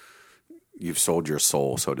of you've sold your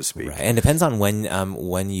soul, so to speak. Right. And it depends on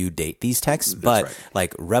when you date these texts. But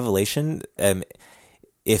like Revelation,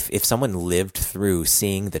 if someone lived through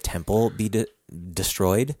seeing the temple be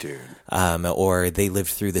destroyed, or they lived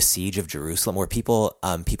through the siege of Jerusalem, where people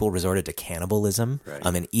resorted to cannibalism,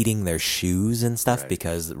 and eating their shoes and stuff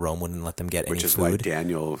because Rome wouldn't let them get any food. Which is why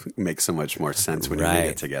Daniel makes so much more sense when you read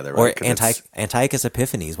it together. Right? Or Antiochus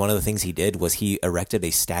Epiphanes, one of the things he did was he erected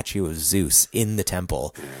a statue of Zeus in the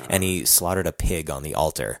temple, and he slaughtered a pig on the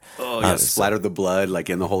altar. Splattered the blood like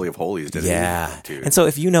in the Holy of Holies, didn't he? Yeah. And so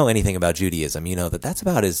if you know anything about Judaism, you know that's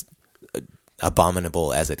about as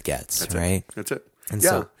abominable as it gets, right? That's it. And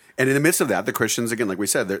and in the midst of that, the Christians, again, like we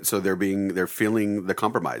said, they're feeling the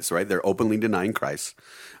compromise, right? They're openly denying Christ.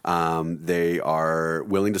 They are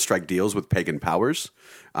willing to strike deals with pagan powers.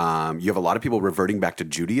 You have a lot of people reverting back to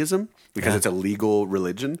Judaism because it's a legal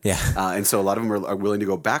religion. And so a lot of them are willing to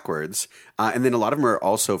go backwards. And then a lot of them are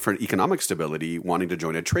also, for economic stability, wanting to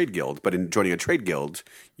join a trade guild. But in joining a trade guild,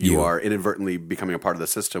 you are inadvertently becoming a part of the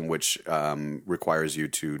system, which requires you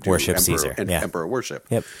to do worship Caesar and emperor worship.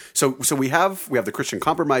 Yep. So we have the Christian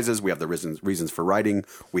compromises, we have the reasons for writing,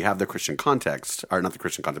 we have the Christian context, or not the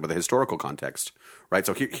Christian context, but the historical context, right?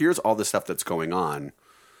 So here's all the stuff that's going on.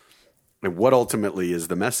 And what ultimately is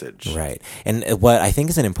the message? Right. And what I think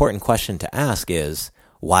is an important question to ask is,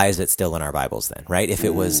 why is it still in our Bibles then, right? If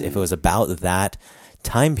it was about that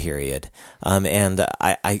time period, and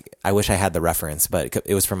I wish I had the reference, but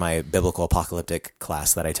it was from my biblical apocalyptic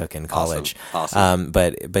class that I took in college. Awesome.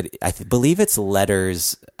 But I believe it's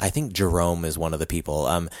letters. I think Jerome is one of the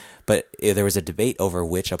people. But there was a debate over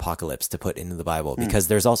which apocalypse to put into the Bible, because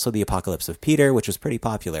there's also the apocalypse of Peter, which was pretty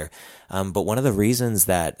popular. But one of the reasons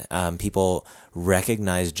that people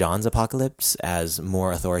recognize John's apocalypse as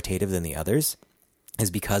more authoritative than the others is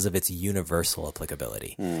because of its universal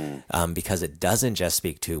applicability, because it doesn't just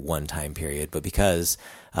speak to one time period, but because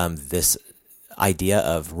this idea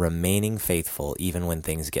of remaining faithful even when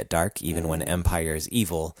things get dark, even when empire is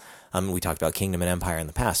evil. We talked about kingdom and empire in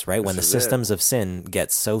the past, right? When the systems of sin get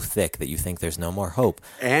so thick that you think there's no more hope.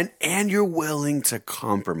 And you're willing to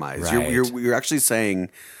compromise. Right. You're actually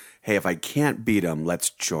saying, hey, if I can't beat them,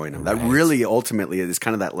 let's join them. That really ultimately is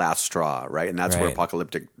kind of that last straw, right? And that's where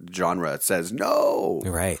apocalyptic genre says no.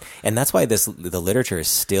 Right. And that's why the literature is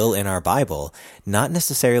still in our Bible, not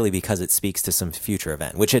necessarily because it speaks to some future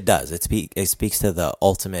event, which it does. It speaks to the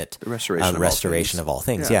ultimate restoration of all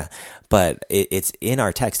things. Yeah. But it's in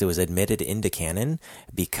our text. It was admitted into canon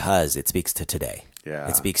because it speaks to today. Yeah.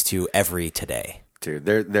 It speaks to every today. Dude,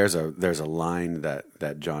 there's a line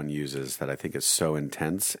that John uses that I think is so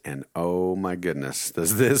intense, and oh my goodness,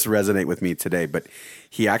 does this resonate with me today? But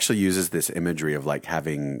he actually uses this imagery of like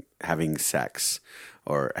having sex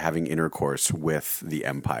or having intercourse with the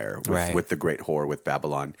empire, with the great whore, with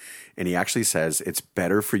Babylon. And he actually says it's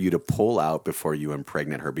better for you to pull out before you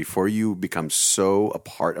impregnate her, before you become so a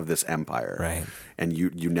part of this empire. Right. And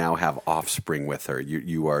you now have offspring with her.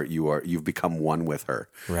 You've become one with her.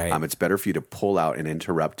 Right. It's better for you to pull out and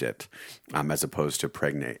interrupt it, as opposed to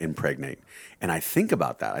impregnate. And I think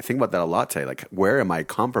about that. I think about that a lot today. Like, where am I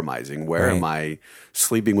compromising? Where am I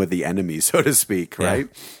sleeping with the enemy, so to speak? Right.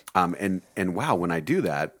 And wow, when I do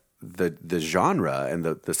that, the genre and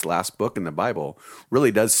this last book in the Bible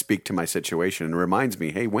really does speak to my situation and reminds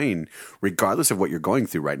me, hey, Wayne, regardless of what you're going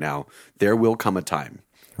through right now, there will come a time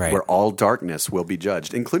where all darkness will be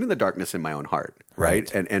judged, including the darkness in my own heart,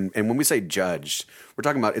 right? And when we say judged, we're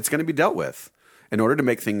talking about it's going to be dealt with. In order to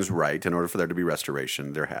make things right, in order for there to be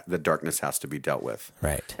restoration, the darkness has to be dealt with.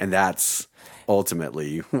 Right. And that's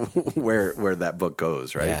ultimately where that book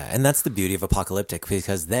goes, right? Yeah, and that's the beauty of apocalyptic,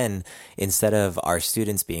 because then instead of our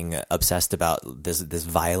students being obsessed about this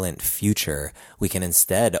violent future, we can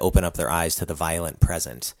instead open up their eyes to the violent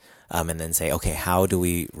present. And then say, okay, how do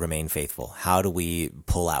we remain faithful? How do we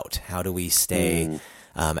pull out? How do we stay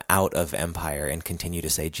out of empire and continue to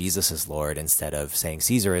say Jesus is Lord instead of saying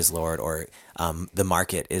Caesar is Lord, or the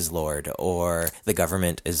market is Lord, or the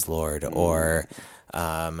government is Lord, or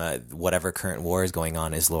whatever current war is going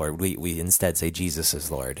on is Lord? We instead say Jesus is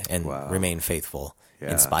Lord and remain faithful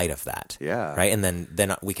in spite of that. Yeah. Right. And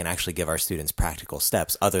then we can actually give our students practical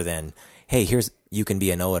steps other than, hey, you can be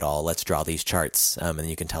a know-it-all. Let's draw these charts, and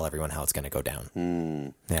you can tell everyone how it's going to go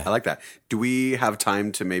down. Yeah. I like that. Do we have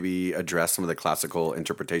time to maybe address some of the classical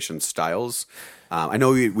interpretation styles? I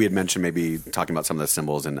know we had mentioned maybe talking about some of the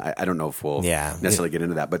symbols, and I don't know if we'll necessarily get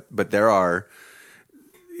into that. But there are,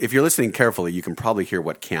 if you're listening carefully, you can probably hear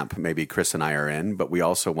what camp maybe Chris and I are in, but we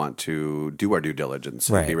also want to do our due diligence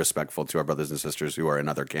and be respectful to our brothers and sisters who are in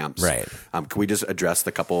other camps. Right. Can we just address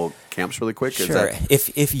the couple camps really quick? Sure.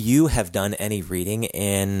 If you have done any reading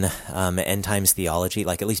in end times theology,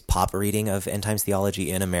 like at least pop reading of end times theology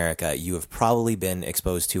in America, you have probably been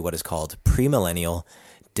exposed to what is called premillennial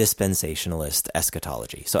dispensationalist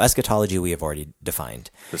eschatology. So eschatology we have already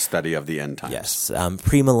defined. The study of the end times. Yes.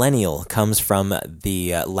 Premillennial comes from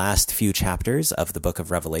the last few chapters of the book of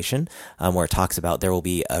Revelation, where it talks about there will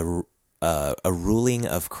be a ruling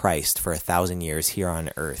of Christ for 1,000 years here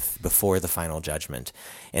on earth before the final judgment.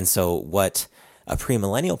 And so what a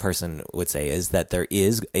premillennial person would say is that there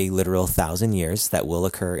is a literal 1,000 years that will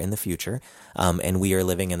occur in the future, and we are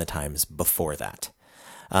living in the times before that.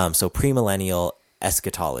 So premillennial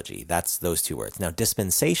eschatology, that's those two words. Now,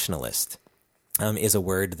 dispensationalist is a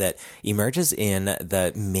word that emerges in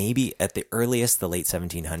maybe at the earliest, the late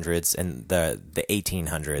 1700s and the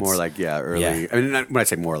 1800s. More like, early. Yeah. I mean, when I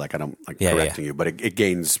say more, like I don't like correcting you, but it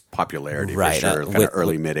gains popularity for sure, kind of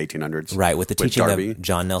early, mid-1800s. Right, with the teaching of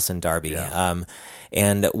John Nelson Darby. Yeah.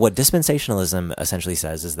 And what dispensationalism essentially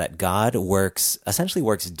says is that God works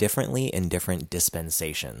differently in different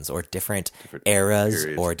dispensations, or different eras,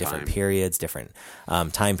 or different periods, different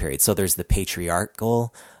time periods. So there's the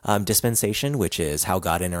patriarchal dispensation, which is how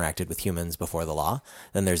God interacted with humans before the law.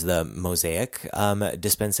 Then there's the Mosaic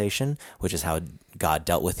dispensation, which is how God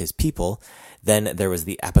dealt with his people. Then there was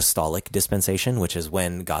the apostolic dispensation, which is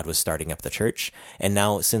when God was starting up the church. And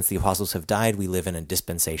now, since the apostles have died, we live in a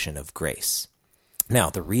dispensation of grace. Now,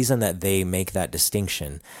 the reason that they make that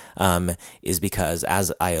distinction is because, as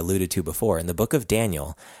I alluded to before, in the book of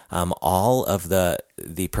Daniel, all of the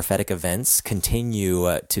prophetic events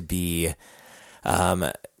continue to be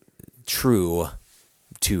true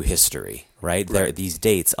to history, right? These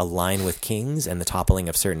dates align with kings and the toppling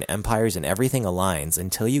of certain empires, and everything aligns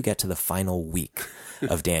until you get to the final week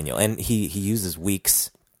of Daniel. And he uses weeks,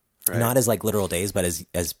 not as like literal days, but as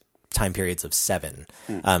time periods of 7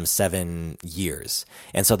 years.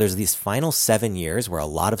 And so there's these final 7 years where a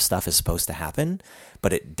lot of stuff is supposed to happen,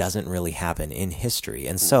 but it doesn't really happen in history.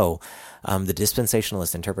 And so the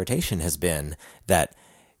dispensationalist interpretation has been that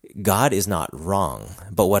God is not wrong,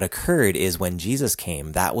 but what occurred is when Jesus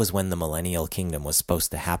came, that was when the millennial kingdom was supposed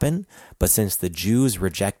to happen. But since the Jews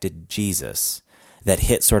rejected Jesus, that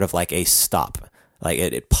hit sort of like a stop. Like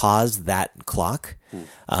it paused that clock.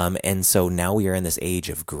 And so now we are in this age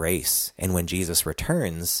of grace. And when Jesus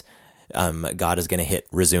returns, God is going to hit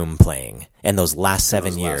resume playing. And those last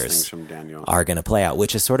 7 years from Daniel are going to play out,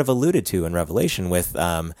 which is sort of alluded to in Revelation with,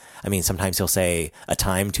 sometimes he'll say a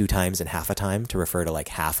time, 2 times, and half a time to refer to like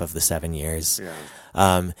half of the 7 years.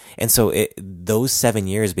 Yeah. And so those 7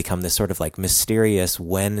 years become this sort of like mysterious,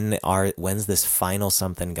 when's this final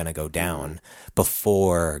something going to go down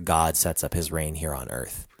before God sets up his reign here on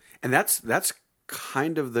earth? And that's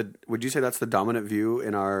kind of would you say that's the dominant view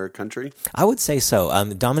in our country? I would say so.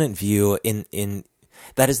 The dominant view in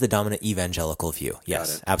that is the dominant evangelical view.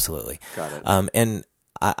 Yes, absolutely. Got it. And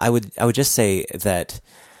I would just say that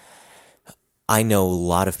I know a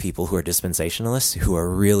lot of people who are dispensationalists who are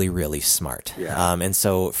really, really smart. Yeah. And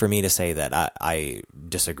so for me to say that I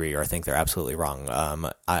disagree or think they're absolutely wrong,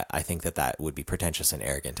 I think that would be pretentious and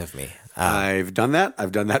arrogant of me. I've done that.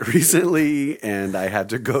 I've done that recently, and I had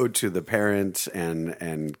to go to the parent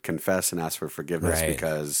and confess and ask for forgiveness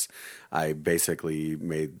because I basically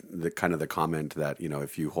made the comment that,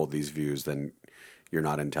 if you hold these views, then you're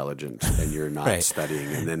not intelligent and you're not studying.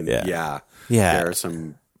 And then, there are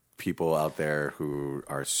some people out there who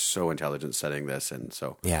are so intelligent studying this, and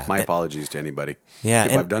so my apologies to anybody.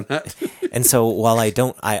 I've done that. And so while I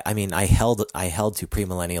don't, I held to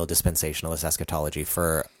premillennial dispensationalist eschatology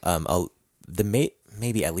for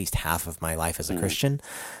maybe at least half of my life as a Christian,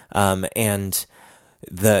 and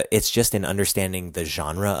it's just in understanding the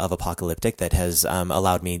genre of apocalyptic that has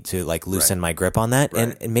allowed me to like loosen my grip on that,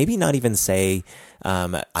 and maybe not even say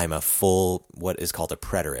I'm a full what is called a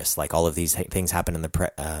preterist, like all of these things happen in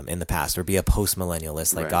the past, or be a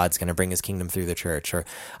postmillennialist, like God's going to bring his kingdom through the church. Or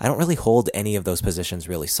I don't really hold any of those positions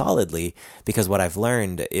really solidly, because what I've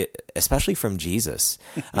learned, especially from Jesus,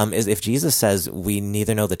 is if Jesus says we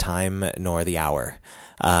neither know the time nor the hour,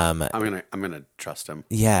 I'm gonna trust him.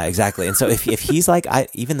 Yeah, exactly. And so if he's like,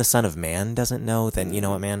 even the Son of Man doesn't know, then you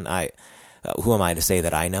know what, man, who am I to say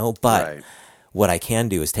that I know? But what I can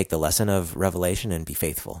do is take the lesson of Revelation and be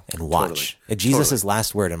faithful and watch. Totally. Jesus'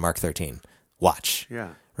 last word in Mark 13, watch.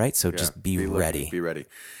 Yeah. Right? So just be ready. Be ready.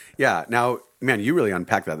 Yeah. Now, man, you really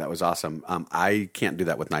unpacked that. That was awesome. I can't do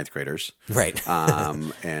that with ninth graders. Right.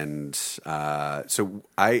 So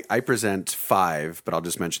I present 5, but I'll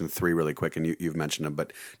just mention 3 really quick, and you've mentioned them,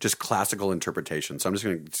 but just classical interpretation. So I'm just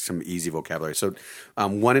going to some easy vocabulary. So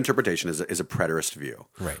one interpretation is a preterist view.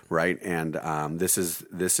 Right. Right. And this is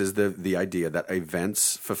the idea that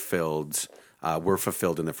events were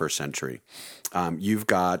fulfilled in the first century. You've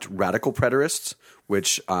got radical preterists,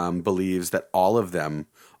 which believes that all of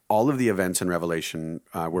the events in Revelation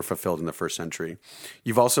were fulfilled in the first century.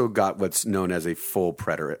 You've also got what's known as a partial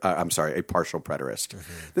preterist.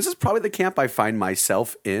 Mm-hmm. This is probably the camp I find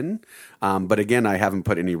myself in, but again, I haven't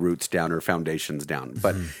put any roots down or foundations down.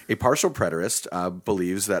 But a partial preterist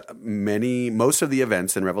believes that most of the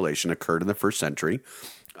events in Revelation occurred in the first century.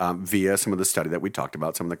 Via some of the study that we talked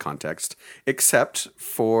about, some of the context, except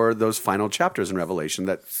for those final chapters in Revelation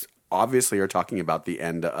that obviously are talking about the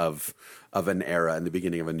end of an era and the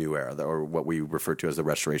beginning of a new era, or what we refer to as the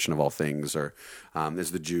restoration of all things, or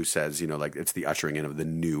as the Jew says, like it's the ushering in of the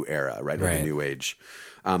new era, right? Or the new age.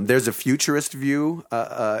 There's a futurist view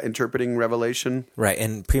interpreting Revelation. Right,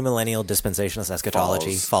 and premillennial dispensationalist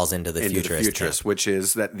eschatology falls into the futurist, which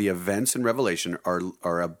is that the events in Revelation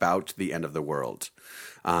are about the end of the world.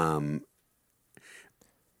 One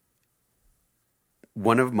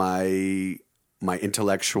of my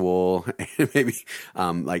intellectual maybe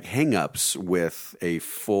hang-ups with a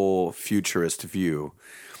full futurist view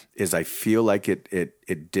is I feel like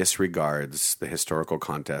it disregards the historical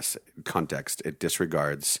context. It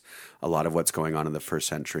disregards a lot of what's going on in the first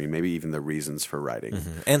century, maybe even the reasons for writing.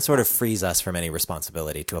 Mm-hmm. And sort of frees us from any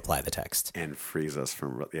responsibility to apply the text. And frees us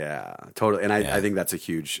from, totally. And I think that's a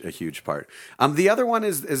huge part. The other one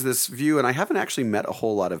is this view, and I haven't actually met a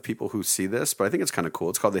whole lot of people who see this, but I think it's kind of cool.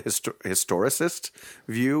 It's called the historicist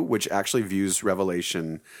view, which actually views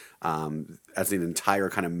Revelation as an entire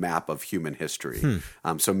kind of map of human history.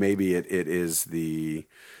 So maybe it is the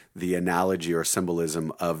analogy or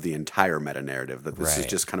symbolism of the entire meta narrative, that this is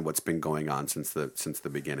just kind of what's been going on since the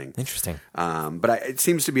beginning. Interesting. But it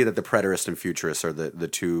seems to be that the preterist and futurist are the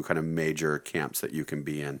 2 kind of major camps that you can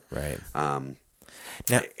be in. Right.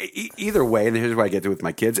 Now, either way, and here's what I get to with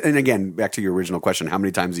my kids. And again, back to your original question, how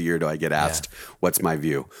many times a year do I get asked, what's my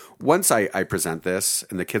view? Once I present this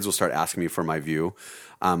and the kids will start asking me for my view,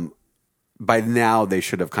 by now they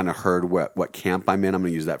should have kind of heard what camp I'm in. I'm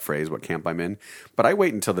going to use that phrase, what camp I'm in. But I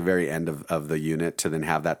wait until the very end of the unit to then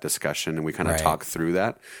have that discussion, and we kind of talk through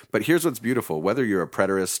that. But here's what's beautiful. Whether you're a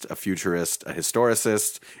preterist, a futurist, a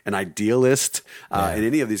historicist, an idealist, in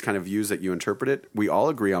any of these kind of views that you interpret it, we all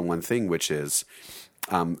agree on one thing, which is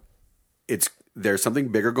there's something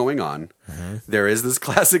bigger going on. Mm-hmm. There is this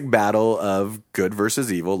classic battle of good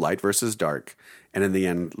versus evil, light versus dark. And in the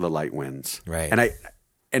end, the light wins. Right.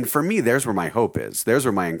 And for me, there's where my hope is. There's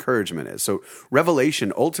where my encouragement is. So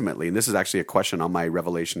Revelation ultimately, and this is actually a question on my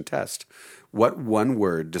Revelation test, what one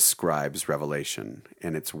word describes Revelation?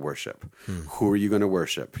 And it's worship. Who are you going to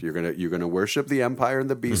worship? You're going to worship the empire and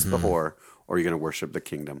the beast, the whore, or you're going to worship the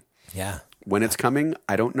kingdom. Yeah. When it's coming,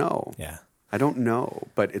 I don't know. Yeah. I don't know,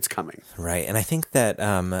 but it's coming. Right. And I think that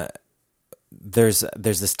there's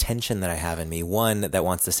this tension that I have in me. One that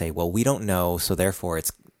wants to say, well, we don't know, so therefore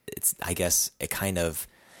it's I guess it kind of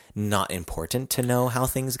not important to know how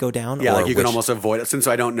things go down. Yeah, like you can almost avoid it. Since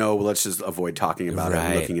I don't know, well, let's just avoid talking about it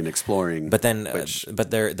and looking and exploring. But then,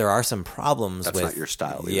 but there are some problems with... That's not your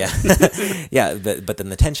style. Either. Yeah. Yeah, but then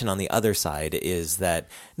the tension on the other side is that,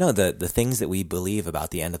 no, the things that we believe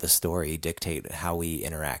about the end of the story dictate how we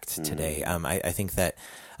interact today. I think that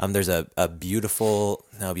there's a beautiful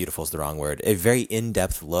is the wrong word, a very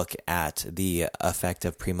in-depth look at the effect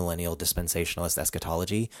of premillennial dispensationalist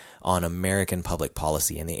eschatology on American public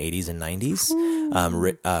policy in the 80s and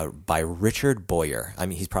 90s by Richard Boyer. I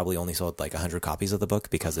mean, he's probably only sold like 100 copies of the book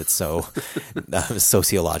because it's so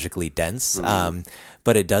sociologically dense.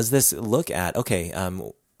 But it does this look at,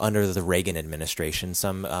 under the Reagan administration,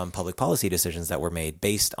 some public policy decisions that were made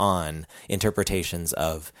based on interpretations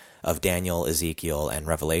of Daniel, Ezekiel, and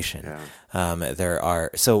Revelation. Yeah.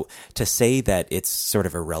 So to say that it's sort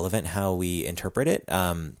of irrelevant how we interpret it,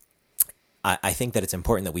 I think that it's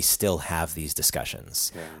important that we still have these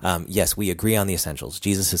discussions. Yeah. Yes, we agree on the essentials.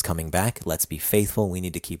 Jesus is coming back. Let's be faithful. We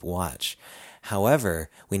need to keep watch. However,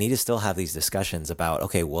 we need to still have these discussions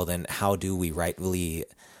about, well, then how do we rightly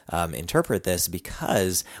interpret this,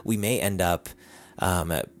 because we may end up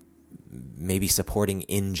maybe supporting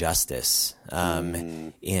injustice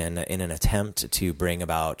in an attempt to bring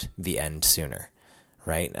about the end sooner,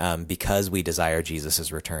 right? Because we desire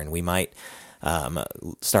Jesus' return, we might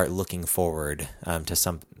start looking forward to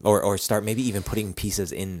some, or start maybe even putting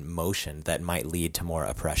pieces in motion that might lead to more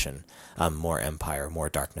oppression, more empire, more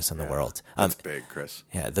darkness in the world. That's big, Chris.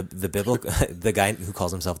 Yeah, the biblical the guy who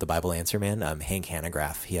calls himself the Bible Answer Man, Hank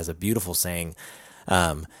Hanegraaff, he has a beautiful saying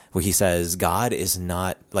where he says God is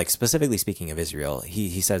not, like specifically speaking of Israel,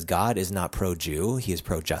 he says God is not pro-Jew, he is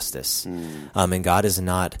pro-justice, and God is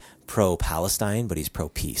not pro-Palestine, but he's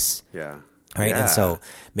pro-peace. Yeah. Right. Yeah. And so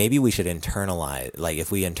maybe we should internalize, like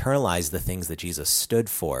if we internalize the things that Jesus stood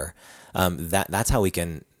for, that's how we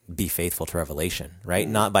can be faithful to Revelation, right?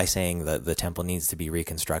 Not by saying that the temple needs to be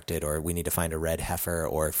reconstructed, or we need to find a red heifer,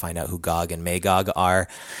 or find out who Gog and Magog are.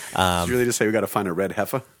 Did you really just say we got to find a red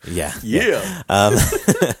heifer? Yeah. Yeah.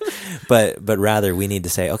 But rather we need to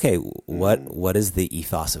say, what is the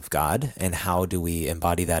ethos of God, and how do we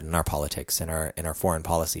embody that in our politics and our foreign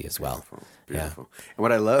policy as well? Beautiful. Yeah. And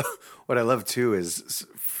what I love too is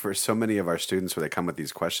for so many of our students, when they come with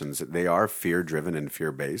these questions, they are fear driven and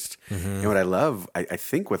fear based. And what I love, I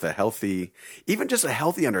think with a healthy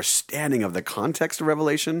understanding of the context of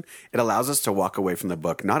Revelation, it allows us to walk away from the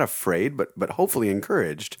book not afraid, but hopefully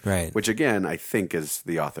encouraged. Right. Which again, I think is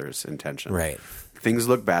the author's intention. Right. Things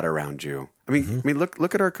look bad around you. I mean,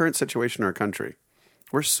 look at our current situation in our country.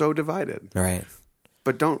 We're so divided. Right.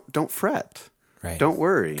 But don't fret. Right. Don't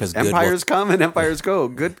worry. Because empires come and empires go.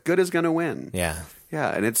 Good is going to win. Yeah.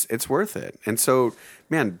 Yeah, and it's worth it. And so,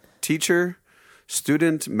 man, teacher,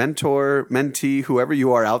 student, mentor, mentee, whoever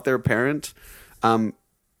you are out there, parent,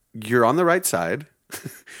 you're on the right side,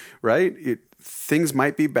 right? Things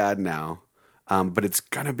might be bad now, but it's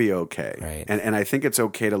going to be okay. Right. And I think it's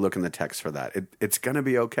okay to look in the text for that. It's going to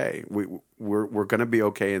be okay. We're going to be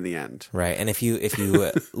okay in the end. Right. And if you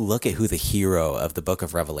look at who the hero of the book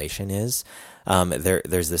of Revelation is,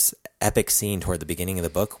 there's this epic scene toward the beginning of the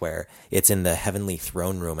book where it's in the heavenly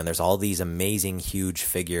throne room, and there's all these amazing, huge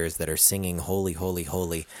figures that are singing holy, holy,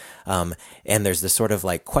 holy. And there's this sort of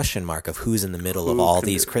like question mark of who's in the middle of all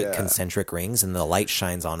these concentric rings, and the light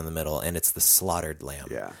shines on in the middle, and it's the slaughtered lamb.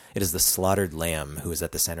 Yeah. It is the slaughtered lamb who is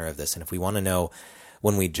at the center of this. And if we want to know,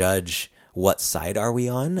 when we judge what side are we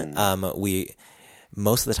on, we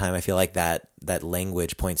most of the time I feel like that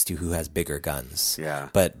language points to who has bigger guns. Yeah.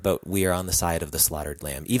 But we are on the side of the slaughtered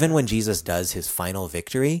lamb. Even when Jesus does his final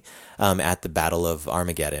victory at the Battle of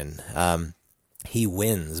Armageddon, he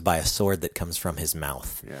wins by a sword that comes from his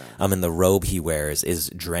mouth. Yeah. And the robe he wears is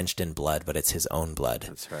drenched in blood, but it's his own blood.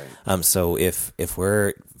 That's right. So if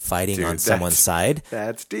we're fighting on someone's side,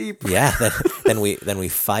 that's deep. yeah, then we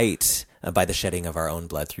fight by the shedding of our own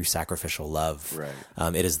blood through sacrificial love.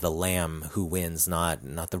 Right. It is the lamb who wins, not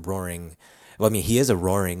the roaring. Well, I mean, he is a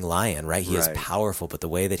roaring lion, right? He is Right. powerful, but the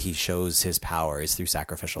way that he shows his power is through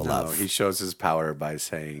sacrificial No, love. he shows his power by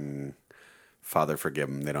saying, Father, forgive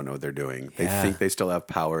them. They don't know what they're doing. They Yeah. think they still have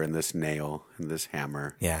power in this nail and this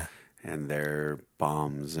hammer. Yeah. And their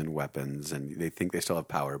bombs and weapons, and they think they still have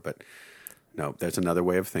power, but no, there's another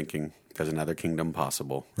way of thinking. There's another kingdom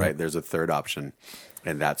possible, right? There's a third option.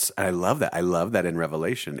 And I love that. I love that in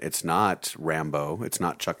Revelation. It's not Rambo. It's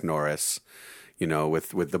not Chuck Norris,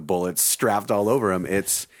 with the bullets strapped all over him.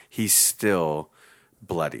 He's still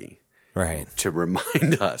bloody. Right. To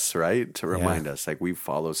remind us, right? To remind us, like, we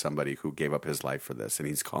follow somebody who gave up his life for this, and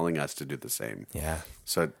he's calling us to do the same. Yeah.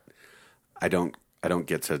 So I don't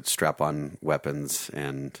get to strap on weapons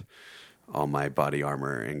and all my body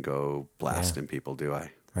armor and go blasting people, do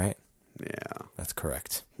I? Right. Yeah. That's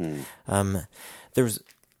correct.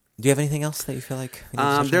 Do you have anything else that you feel like? we need to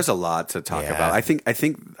touch on? There's a lot to talk Yeah. about. I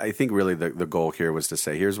think really the goal here was to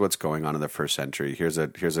say, here's what's going on in the first century. Here's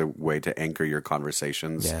a way to anchor your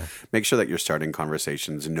conversations. Yeah. Make sure that you're starting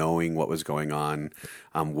conversations knowing what was going on.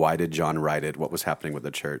 Why did John write it? What was happening with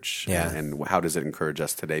the church? Yeah. And how does it encourage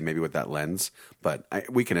us today? Maybe with that lens. But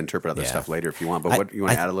we can interpret other Yeah. stuff later if you want. But what you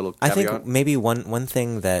want to add a little I caveat? think maybe one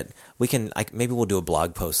thing that we can maybe we'll do a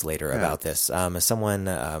blog post later about this. Someone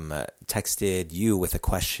texted you with a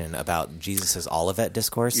question about Jesus's Olivet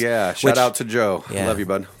discourse. Yeah. Shout out to Joe. Yeah. Love you,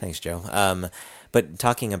 bud. Thanks, Joe. But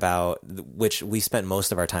talking about, which we spent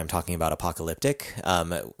most of our time talking about apocalyptic,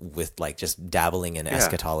 with like just dabbling in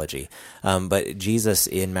eschatology. But Jesus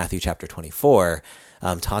in Matthew chapter 24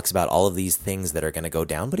 talks about all of these things that are going to go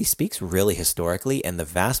down, but he speaks really historically, and the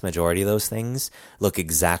vast majority of those things look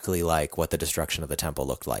exactly like what the destruction of the temple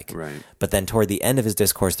looked like. Right. But then toward the end of his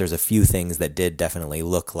discourse, there's a few things that did definitely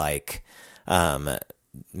look like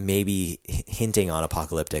maybe hinting on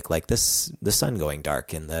apocalyptic, like the sun going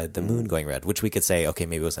dark and the moon going red, which we could say, okay,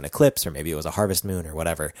 maybe it was an eclipse or maybe it was a harvest moon or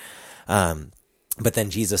whatever. But then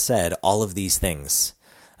Jesus said, all of these things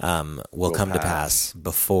will come to pass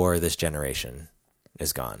before this generation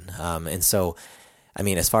is gone. And so, I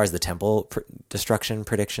mean, as far as the temple destruction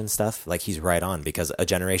prediction stuff, like he's right on, because a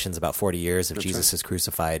generation's about 40 years. If Jesus is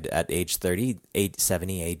crucified at age 30,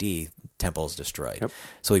 870 AD, temple's destroyed. Yep.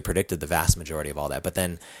 So he predicted the vast majority of all that. But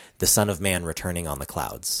then the Son of Man returning on the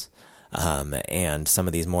clouds, and some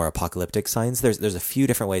of these more apocalyptic signs, there's a few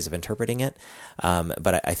different ways of interpreting it.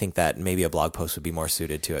 But I think that maybe a blog post would be more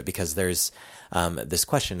suited to it, because there's this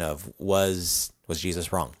question of, was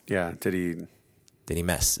Jesus wrong? Yeah. Did Did he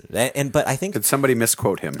mess? But I think Did somebody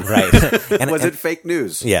misquote him? right. Was it fake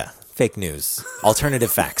news? Yeah, fake news,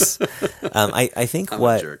 alternative facts. I think I'm a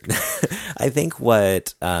what jerk. I think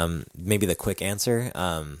what maybe the quick answer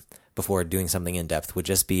before doing something in depth would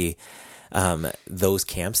just be those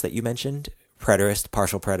camps that you mentioned: preterist,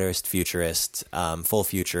 partial preterist, futurist, full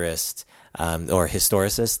futurist, or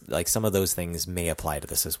historicist. Like some of those things may apply to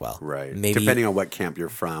this as well. Right. Maybe depending on what camp you're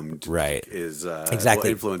from, Right. is Exactly.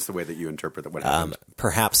 will influence the way that you interpret what happened.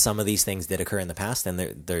 perhaps some of these things did occur in the past, and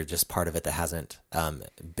they're just part of it that hasn't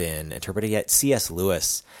been interpreted yet. C.S.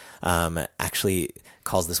 Lewis actually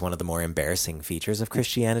calls this one of the more embarrassing features of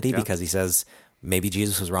Christianity, because he says maybe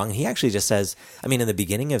Jesus was wrong. And he actually just says, I mean, in the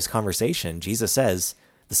beginning of his conversation, Jesus says,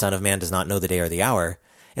 the Son of Man does not know the day or the hour.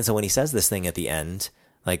 And so when he says this thing at the end,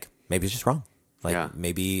 like, maybe he's just wrong. Like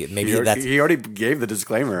maybe that's he already gave the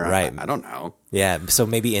disclaimer. Right. I don't know. yeah. So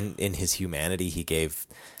maybe in his humanity, he gave,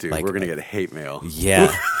 Dude, like, we're gonna get hate mail.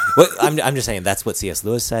 yeah. Well, I'm just saying that's what C.S.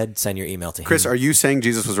 Lewis said. Send your email to him. Chris, are you saying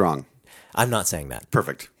Jesus was wrong? I'm not saying that.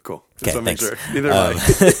 Perfect. Cool. Okay, wanna make thanks. sure. Neither am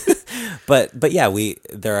I. But yeah,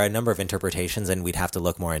 there are a number of interpretations, and we'd have to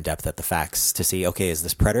look more in depth at the facts to see, okay, is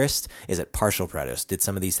this preterist? Is it partial preterist? Did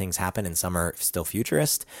some of these things happen and some are still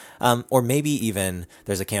futurist? Or maybe even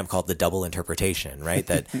there's a camp called the double interpretation, right?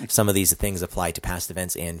 That some of these things apply to past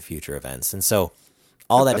events and future events. And so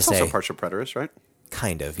all that That's to say, also partial preterist, right?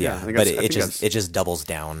 kind of, Yeah, yeah. I think But that's- I think it just doubles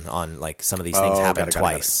down on, like, some of these things Oh, happen got it.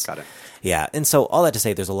 twice. Got it. Yeah, and so all that to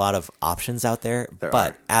say, there's a lot of options out there. There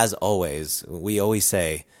but are. as always, we always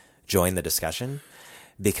say, join the discussion,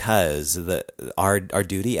 because our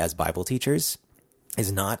duty as Bible teachers is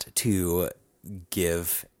not to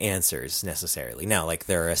give answers necessarily. Now, like,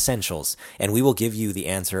 there are essentials, and we will give you the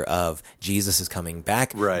answer of Jesus is coming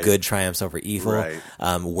back, Right. good triumphs over evil,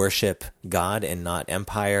 Right. Worship God and not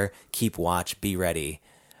empire, keep watch, be ready.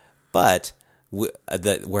 But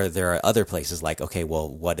where there are other places like, okay, well,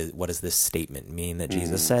 what does this statement mean that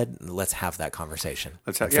Jesus said? Let's have that conversation.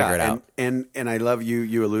 Let's figure it out. And I love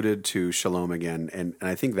you alluded to shalom again, and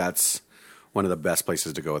I think that's one of the best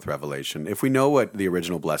places to go with Revelation. If we know what the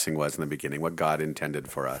original blessing was in the beginning, what God intended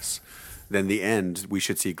for us, then the end, we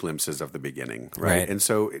should see glimpses of the beginning, right? And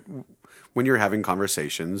so when you're having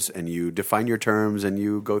conversations and you define your terms and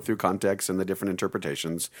you go through context and the different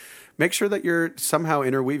interpretations, make sure that you're somehow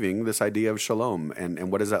interweaving this idea of shalom. And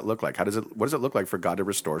what does that look like? What does it look like for God to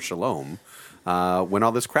restore shalom when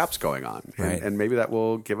all this crap's going on? And maybe that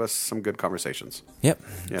will give us some good conversations. Yep,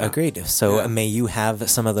 agreed. So may you have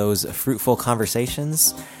some of those fruitful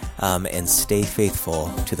conversations and stay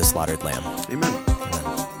faithful to the slaughtered lamb. Amen.